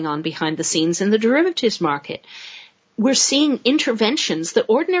lot going on behind the scenes in the derivatives market. We're seeing interventions that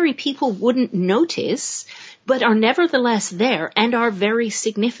ordinary people wouldn't notice, but are nevertheless there and are very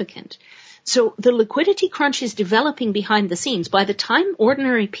significant. So the liquidity crunch is developing behind the scenes. By the time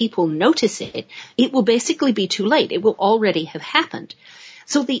ordinary people notice it, it will basically be too late. It will already have happened.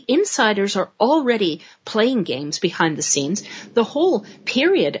 So the insiders are already playing games behind the scenes. The whole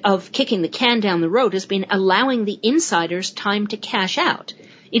period of kicking the can down the road has been allowing the insiders time to cash out.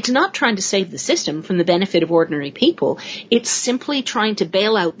 It's not trying to save the system from the benefit of ordinary people. It's simply trying to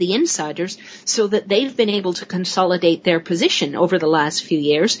bail out the insiders so that they've been able to consolidate their position over the last few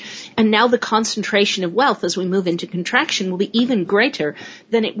years. And now the concentration of wealth as we move into contraction will be even greater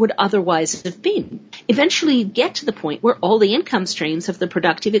than it would otherwise have been. Eventually you get to the point where all the income streams of the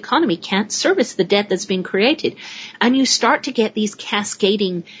productive economy can't service the debt that's been created. And you start to get these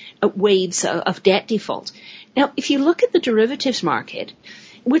cascading waves of debt default. Now, if you look at the derivatives market,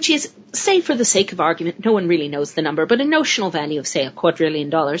 which is, say for the sake of argument, no one really knows the number, but a notional value of, say, $250 billion,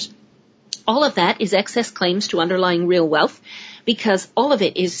 All of that is excess claims to underlying real wealth, because all of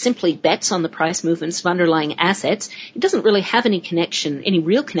it is simply bets on the price movements of underlying assets. It doesn't really have any connection, any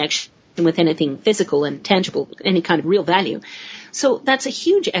real connection with anything physical and tangible, any kind of real value. So that's a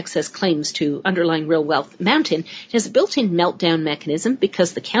huge excess claims to underlying real wealth mountain. It has a built-in meltdown mechanism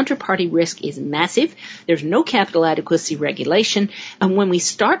because the counterparty risk is massive. There's no capital adequacy regulation. And when we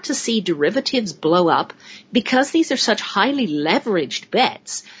start to see derivatives blow up, because these are such highly leveraged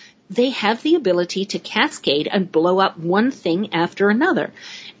bets, they have the ability to cascade and blow up one thing after another.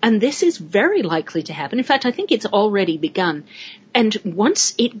 And this is very likely to happen. In fact, I think it's already begun. And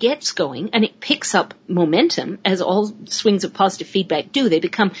once it gets going and it picks up momentum, as all swings of positive feedback do, they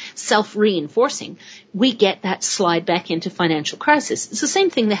become self-reinforcing, we get that slide back into financial crisis. It's the same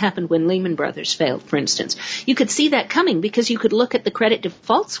thing that happened when Lehman Brothers failed, for instance. You could see that coming because you could look at the credit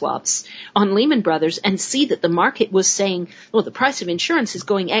default swaps on Lehman Brothers and see that the market was saying, well, the price of insurance is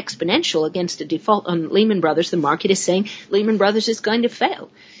going exponential against a default on Lehman Brothers. The market is saying Lehman Brothers is going to fail.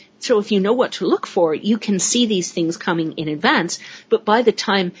 So if you know what to look for, you can see these things coming in advance. But by the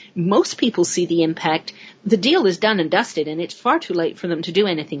time most people see the impact, the deal is done and dusted, and it's far too late for them to do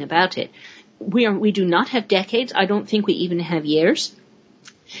anything about it. We do not have decades. I don't think we even have years.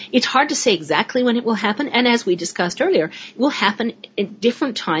 It's hard to say exactly when it will happen, and as we discussed earlier, it will happen at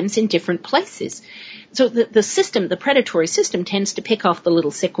different times in different places. So the system, the predatory system, tends to pick off the little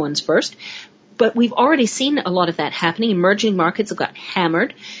sick ones first. But we've already seen a lot of that happening. Emerging markets have got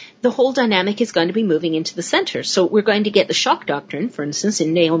hammered. The whole dynamic is going to be moving into the center. So we're going to get the shock doctrine, for instance,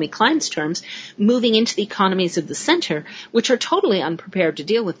 in Naomi Klein's terms, moving into the economies of the center, which are totally unprepared to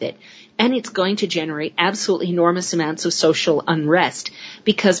deal with it. And it's going to generate absolutely enormous amounts of social unrest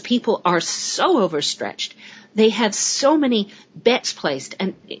because people are so overstretched. They have so many bets placed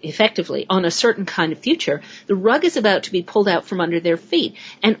and effectively on a certain kind of future. The rug is about to be pulled out from under their feet,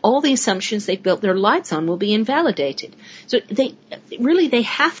 and all the assumptions they've built their lives on will be invalidated. So they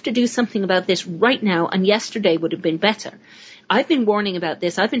have to do something about this right now, and yesterday would have been better. I've been warning about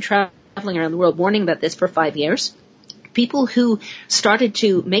this. I've been traveling around the world warning about this for 5 years. People who started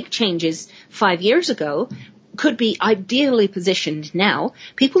to make changes 5 years ago could be ideally positioned now.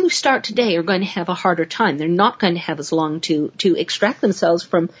 People who start today are going to have a harder time. They're not going to have as long to extract themselves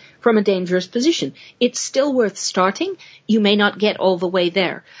from a dangerous position. It's still worth starting. You may not get all the way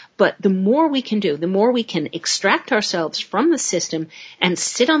there. But the more we can do, the more we can extract ourselves from the system and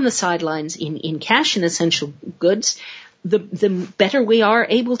sit on the sidelines in cash and essential goods, the better we are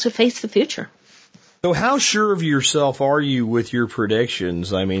able to face the future. So how sure of yourself are you with your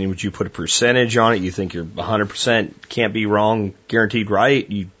predictions? I mean, would you put a percentage on it? You think you're 100% can't be wrong, guaranteed right?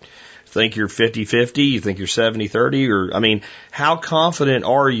 You think you're 50-50? You think you're 70-30? Or, I mean, how confident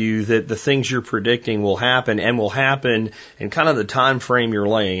are you that the things you're predicting will happen and will happen in kind of the time frame you're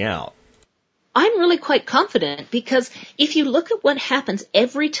laying out? I'm really quite confident because if you look at what happens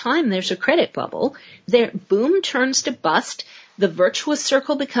every time there's a credit bubble, their boom turns to bust. The virtuous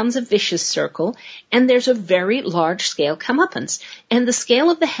circle becomes a vicious circle, and there's a very large-scale comeuppance. And the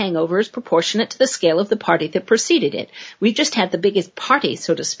scale of the hangover is proportionate to the scale of the party that preceded it. We've just had the biggest party,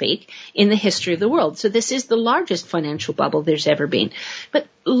 so to speak, in the history of the world. So this is the largest financial bubble there's ever been. But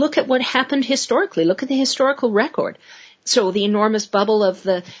look at what happened historically. Look at the historical record. So the enormous bubble of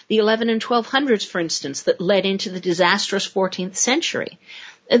the 11 and 1200s, for instance, that led into the disastrous 14th century.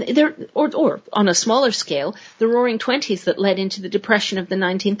 Or on a smaller scale, the Roaring Twenties that led into the Depression of the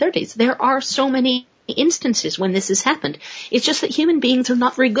 1930s. There are so many instances when this has happened. It's just that human beings are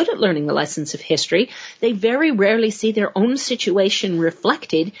not very good at learning the lessons of history. They very rarely see their own situation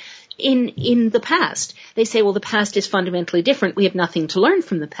reflected in the past. They say, well, the past is fundamentally different. We have nothing to learn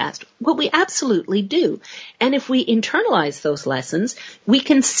from the past. Well, we absolutely do. And if we internalize those lessons, we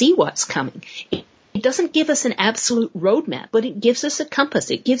can see what's coming. It doesn't give us an absolute roadmap, but it gives us a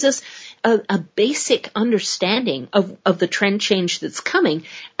compass. It gives us a basic understanding of the trend change that's coming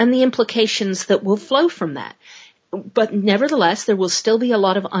and the implications that will flow from that. But nevertheless, there will still be a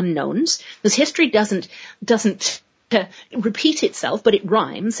lot of unknowns, because history doesn't repeat itself, but it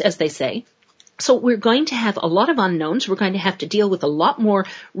rhymes, as they say. So we're going to have a lot of unknowns. We're going to have to deal with a lot more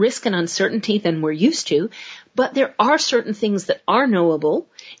risk and uncertainty than we're used to. But there are certain things that are knowable,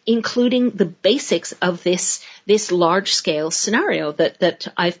 including the basics of this large-scale scenario that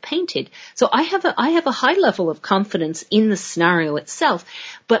I've painted. So I have a high level of confidence in the scenario itself,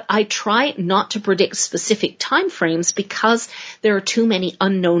 but I try not to predict specific time frames because there are too many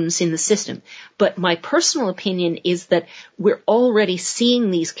unknowns in the system. But my personal opinion is that we're already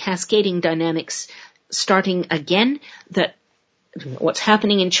seeing these cascading dynamics starting again, that what's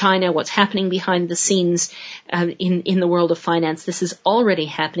happening in China, what's happening behind the scenes in the world of finance. This is already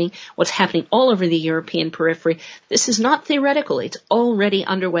happening. What's happening all over the European periphery. This is not theoretical. It's already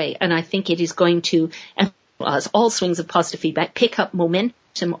underway. And I think it is going to, as all swings of positive feedback, pick up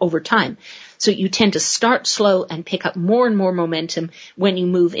momentum over time. So you tend to start slow and pick up more and more momentum when you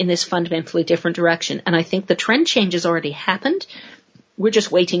move in this fundamentally different direction. And I think the trend change has already happened. We're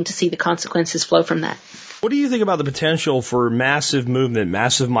just waiting to see the consequences flow from that. What do you think about the potential for massive movement,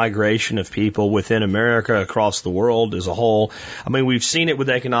 massive migration of people within America, across the world as a whole? I mean, we've seen it with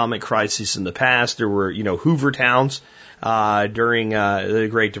economic crises in the past. There were, Hoover towns during the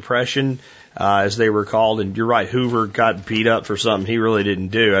Great Depression, as they were called. And you're right, Hoover got beat up for something he really didn't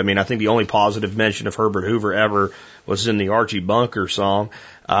do. I mean, I think the only positive mention of Herbert Hoover ever was in the Archie Bunker song.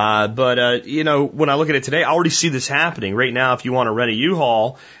 But when I look at it today, I already see this happening. Right now, if you want to rent a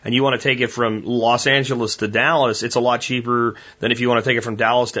U-Haul and you want to take it from Los Angeles to Dallas, it's a lot cheaper than if you want to take it from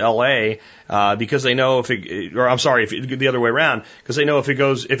Dallas to LA, because they know if the other way around, because they know if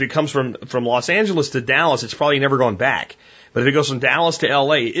it comes from Los Angeles to Dallas, it's probably never going back. But if it goes from Dallas to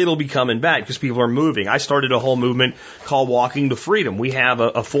LA, it'll be coming back because people are moving. I started a whole movement called Walking to Freedom. We have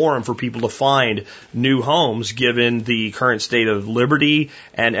a forum for people to find new homes given the current state of liberty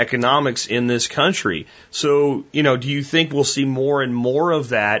and economics in this country. So, do you think we'll see more and more of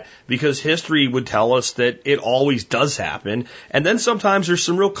that? Because history would tell us that it always does happen. And then sometimes there's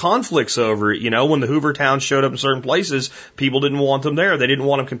some real conflicts over it. When the Hoover towns showed up in certain places, people didn't want them there. They didn't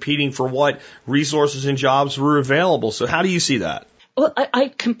want them competing for what resources and jobs were available. So how do you see that? Well,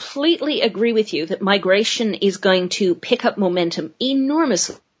 I completely agree with you that migration is going to pick up momentum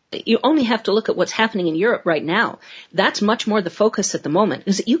enormously. You only have to look at what's happening in Europe right now. That's much more the focus at the moment,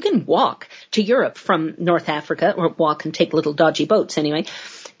 is that you can walk to Europe from North Africa, or walk and take little dodgy boats anyway.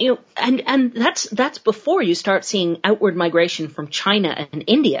 And that's before you start seeing outward migration from China and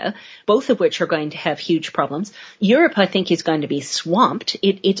India, both of which are going to have huge problems. Europe, I think, is going to be swamped.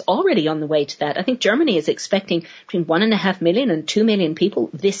 It's already on the way to that. I think Germany is expecting between 1.5 million and 2 million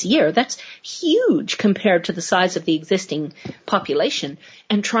people this year. That's huge compared to the size of the existing population.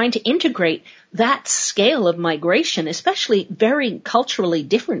 And trying to integrate that scale of migration, especially very culturally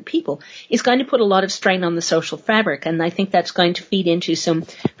different people, is going to put a lot of strain on the social fabric. And I think that's going to feed into some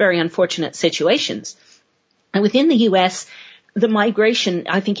very unfortunate situations. And within the U.S., the migration,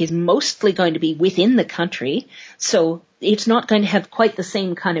 I think, is mostly going to be within the country. So it's not going to have quite the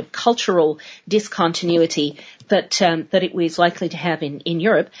same kind of cultural discontinuity that it was likely to have in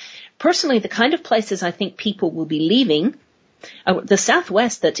Europe. Personally, the kind of places I think people will be leaving, the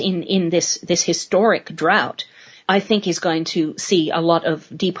Southwest that's in this historic drought, I think is going to see a lot of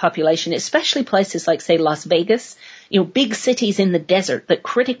depopulation, especially places like, say, Las Vegas, big cities in the desert that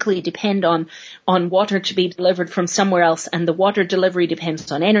critically depend on water to be delivered from somewhere else, and the water delivery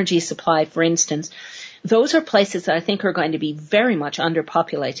depends on energy supply, for instance. Those are places that I think are going to be very much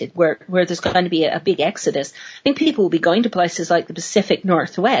underpopulated, where there's going to be a big exodus. I think people will be going to places like the Pacific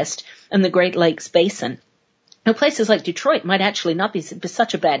Northwest and the Great Lakes Basin. Now, places like Detroit might actually not be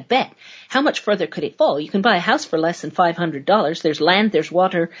such a bad bet. How much further could it fall? You can buy a house for less than $500. There's land, there's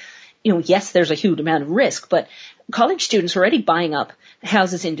water. Yes, there's a huge amount of risk, but college students are already buying up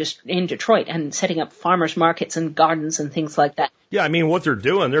houses in Detroit and setting up farmers markets and gardens and things like that. Yeah, I mean, what they're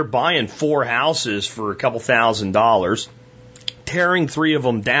doing, they're buying 4 houses for a couple $1,000. Tearing 3 of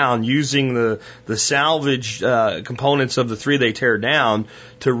them down, using the salvage components of the 3 they tear down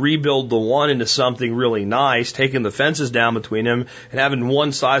to rebuild the one into something really nice, taking the fences down between them and having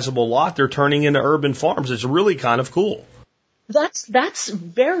one sizable lot they're turning into urban farms. It's really kind of cool. That's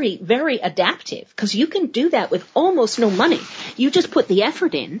very, very adaptive, because you can do that with almost no money. You just put the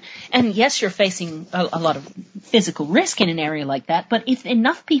effort in, and yes, you're facing a lot of physical risk in an area like that, but if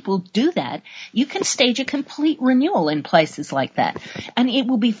enough people do that, you can stage a complete renewal in places like that. And it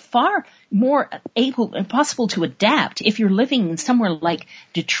will be far more possible to adapt if you're living in somewhere like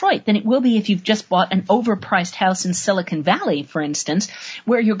Detroit than it will be if you've just bought an overpriced house in Silicon Valley, for instance,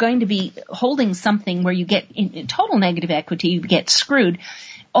 where you're going to be holding something where you get in total negative equity, you get screwed.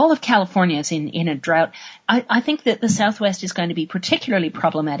 All of California is in a drought. I think that the Southwest is going to be particularly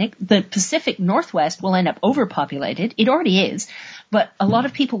problematic. The Pacific Northwest will end up overpopulated. It already is. But a lot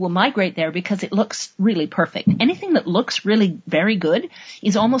of people will migrate there because it looks really perfect. Anything that looks really very good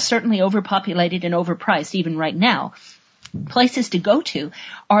is almost certainly overpopulated and overpriced even right now. Places to go to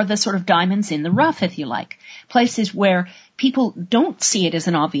are the sort of diamonds in the rough, if you like. Places where people don't see it as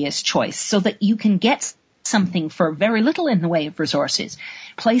an obvious choice, so that you can get something for very little in the way of resources.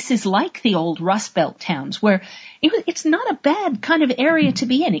 Places like the old Rust Belt towns where it's not a bad kind of area to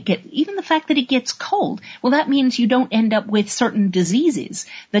be in. Even the fact that it gets cold, well, that means you don't end up with certain diseases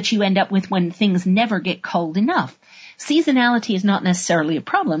that you end up with when things never get cold enough. Seasonality is not necessarily a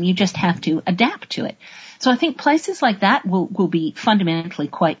problem. You just have to adapt to it. So I think places like that will be fundamentally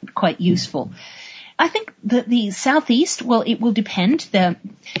quite useful. I think the Southeast, well, it will depend.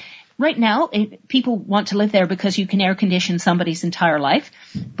 Right now, people want to live there because you can air condition somebody's entire life.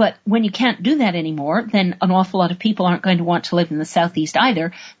 But when you can't do that anymore, then an awful lot of people aren't going to want to live in the Southeast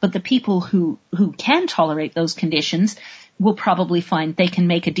either. But the people who can tolerate those conditions will probably find they can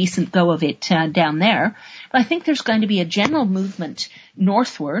make a decent go of it down there. But I think there's going to be a general movement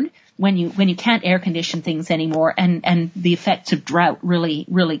northward when you can't air condition things anymore, and the effects of drought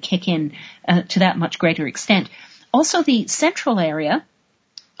really kick in to that much greater extent. Also, the central area,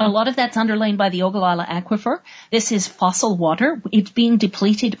 a lot of that's underlain by the Ogallala Aquifer. This is fossil water. It's being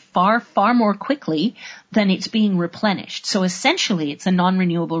depleted far more quickly than it's being replenished. So essentially, it's a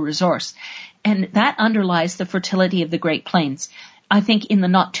non-renewable resource. And that underlies the fertility of the Great Plains. I think in the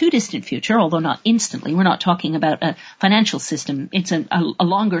not too distant future, although not instantly, we're not talking about a financial system. It's a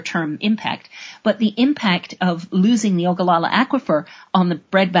longer term impact. But the impact of losing the Ogallala Aquifer on the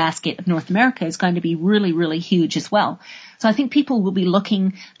breadbasket of North America is going to be really huge as well. So I think people will be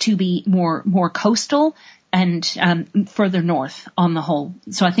looking to be more coastal and further north on the whole.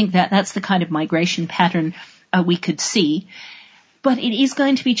 So I think that's the kind of migration pattern we could see. But it is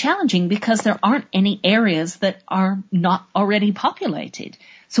going to be challenging because there aren't any areas that are not already populated.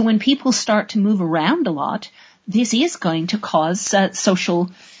 So when people start to move around a lot, this is going to cause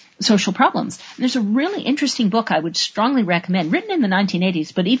social problems. There's a really interesting book I would strongly recommend, written in the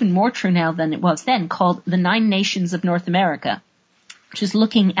 1980s, but even more true now than it was then, called The 9 Nations of North America, which is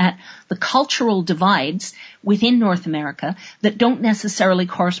looking at the cultural divides within North America that don't necessarily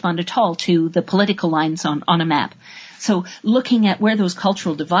correspond at all to the political lines on a map. So looking at where those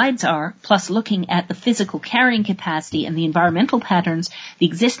cultural divides are, plus looking at the physical carrying capacity and the environmental patterns, the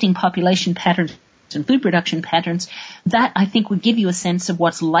existing population patterns and food production patterns, that I think would give you a sense of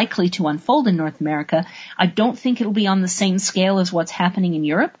what's likely to unfold in North America. I don't think it'll be on the same scale as what's happening in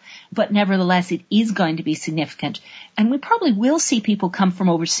Europe, but nevertheless it is going to be significant. And we probably will see people come from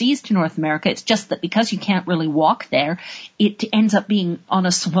overseas to North America. It's just that because you can't really walk there, it ends up being on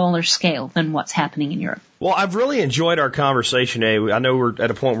a smaller scale than what's happening in Europe. Well, I've really enjoyed our conversation today. I know we're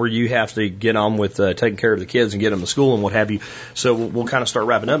at a point where you have to get on with taking care of the kids and get them to school and what have you. So we'll kind of start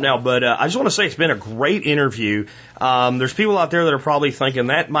wrapping up now. But I just want to say it's been a great interview. There's people out there that are probably thinking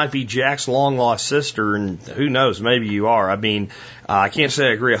that might be Jack's long-lost sister, and who knows, maybe you are. I mean, I can't say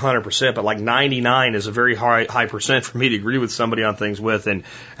I agree 100%, but like 99 is a very high percent for me to agree with somebody on things with, and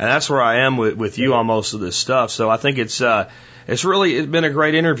that's where I am with you on most of this stuff. So I think it's been a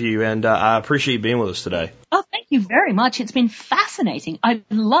great interview, and I appreciate you being with us today. Oh, thank you very much. It's been fascinating. I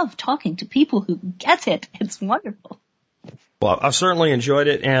love talking to people who get it. It's wonderful. Well, I've certainly enjoyed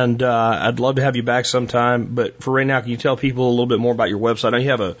it, and I'd love to have you back sometime. But for right now, can you tell people a little bit more about your website? I know you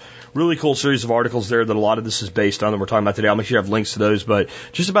have a really cool series of articles there that a lot of this is based on that we're talking about today. I'll make sure you have links to those. But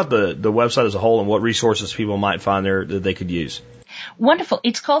just about the website as a whole and what resources people might find there that they could use. Wonderful.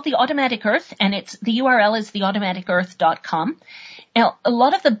 It's called The Automatic Earth, and the URL is theautomaticearth.com. Now, a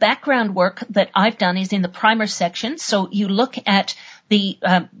lot of the background work that I've done is in the primer section. So you look at the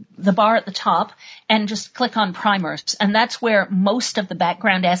bar at the top and just click on primers. And that's where most of the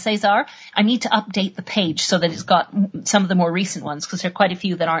background essays are. I need to update the page so that it's got some of the more recent ones because there are quite a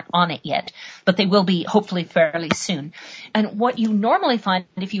few that aren't on it yet, but they will be hopefully fairly soon. And what you normally find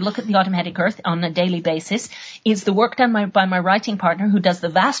if you look at the Automatic Earth on a daily basis is the work done by my writing partner who does the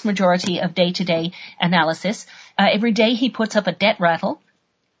vast majority of day-to-day analysis. Every day he puts up a debt rattle,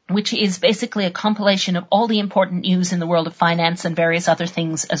 which is basically a compilation of all the important news in the world of finance and various other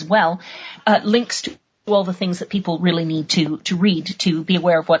things as well, links to all the things that people really need to read to be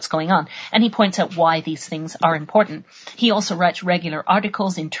aware of what's going on. And he points out why these things are important. He also writes regular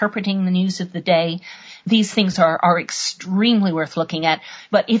articles interpreting the news of the day. These things are extremely worth looking at.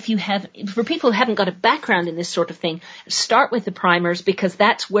 But for people who haven't got a background in this sort of thing, start with the primers because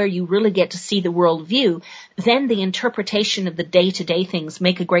that's where you really get to see the world view. Then the interpretation of the day-to-day things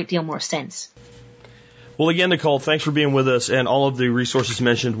make a great deal more sense. Well, again, Nicole, thanks for being with us, and all of the resources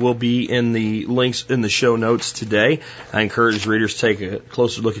mentioned will be in the links in the show notes today. I encourage readers to take a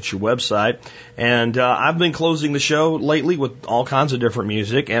closer look at your website. And I've been closing the show lately with all kinds of different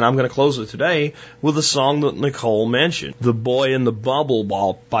music, and I'm going to close it today with a song that Nicole mentioned, The Boy in the Bubble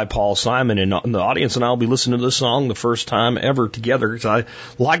by Paul Simon. And the audience and I will be listening to this song the first time ever together, because I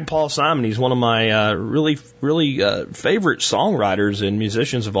like Paul Simon. He's one of my really favorite songwriters and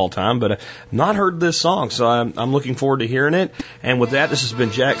musicians of all time, but I've not heard this song, so I'm looking forward to hearing it. And with that, this has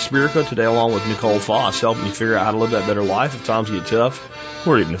been Jack Spirko today, along with Nicole Foss, helping you figure out how to live that better life if times get tough,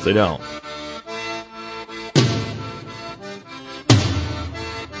 or even if they don't.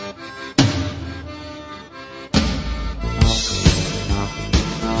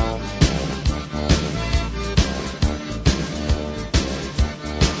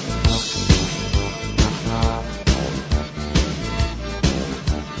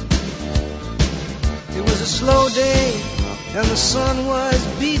 And the sun was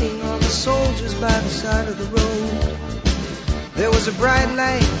beating on the soldiers by the side of the road. There was a bright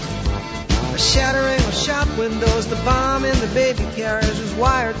light, a shattering of shop windows. The bomb in the baby carriage was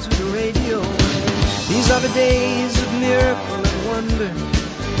wired to the radio. These are the days of miracle and wonder.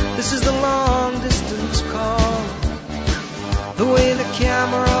 This is the long distance call. The way the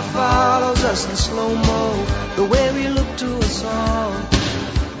camera follows us in slow-mo. The way we look to us all.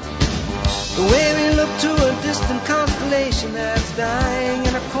 The way we look to a distant constellation that's dying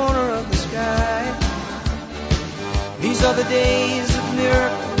in a corner of the sky. These are the days of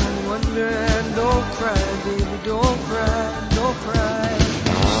miracle and wonder. And don't cry, baby, don't cry, don't cry.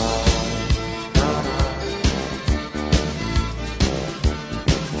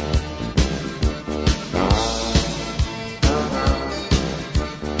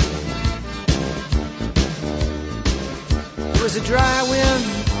 It was a dry wind,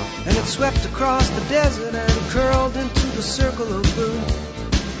 and it swept across the desert and curled into the circle of blue.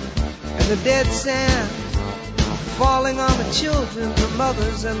 And the dead sand falling on the children, the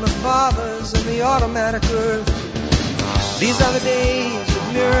mothers and the fathers and the automatic earth. These are the days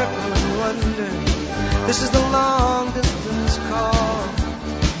of miracle and wonder. This is the long distance call.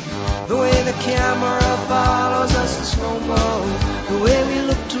 The way the camera follows us in slow-mo. The way we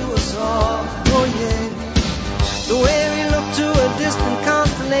look to us all. Oh yeah. The way we look to a distant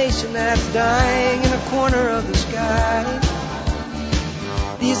constellation that's dying in a corner of the sky.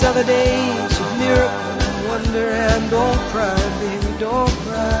 These are the days of miracle and wonder. And don't cry, baby, don't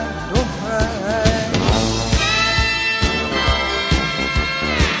cry, don't cry.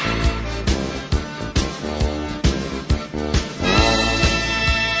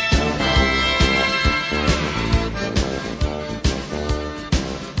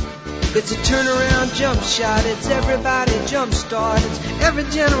 It's a turnaround jump shot, it's everybody jump start. It's every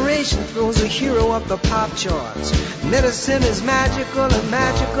generation throws a hero up the pop charts. Medicine is magical and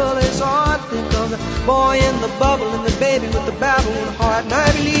magical is art. Think of the boy in the bubble and the baby with the babbling heart. And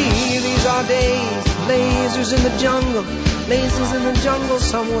I believe these are days of lasers in the jungle, lasers in the jungle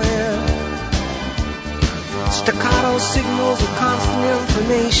somewhere. Staccato signals of constant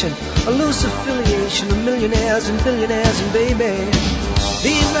information, a loose affiliation of millionaires and billionaires and baby.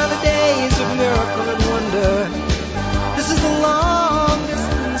 These are the days of miracle and wonder. This is the long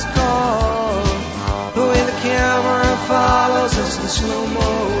distance call. The way the camera follows us in slow-mo.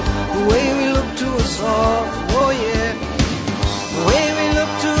 The way we look to us all. Oh yeah. The way we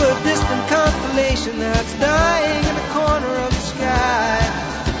look to a distant constellation that's dying in the corner of the sky.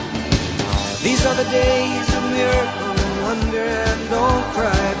 These are the days of miracle and wonder. And don't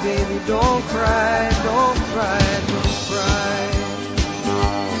cry, baby, don't cry, don't cry, don't cry.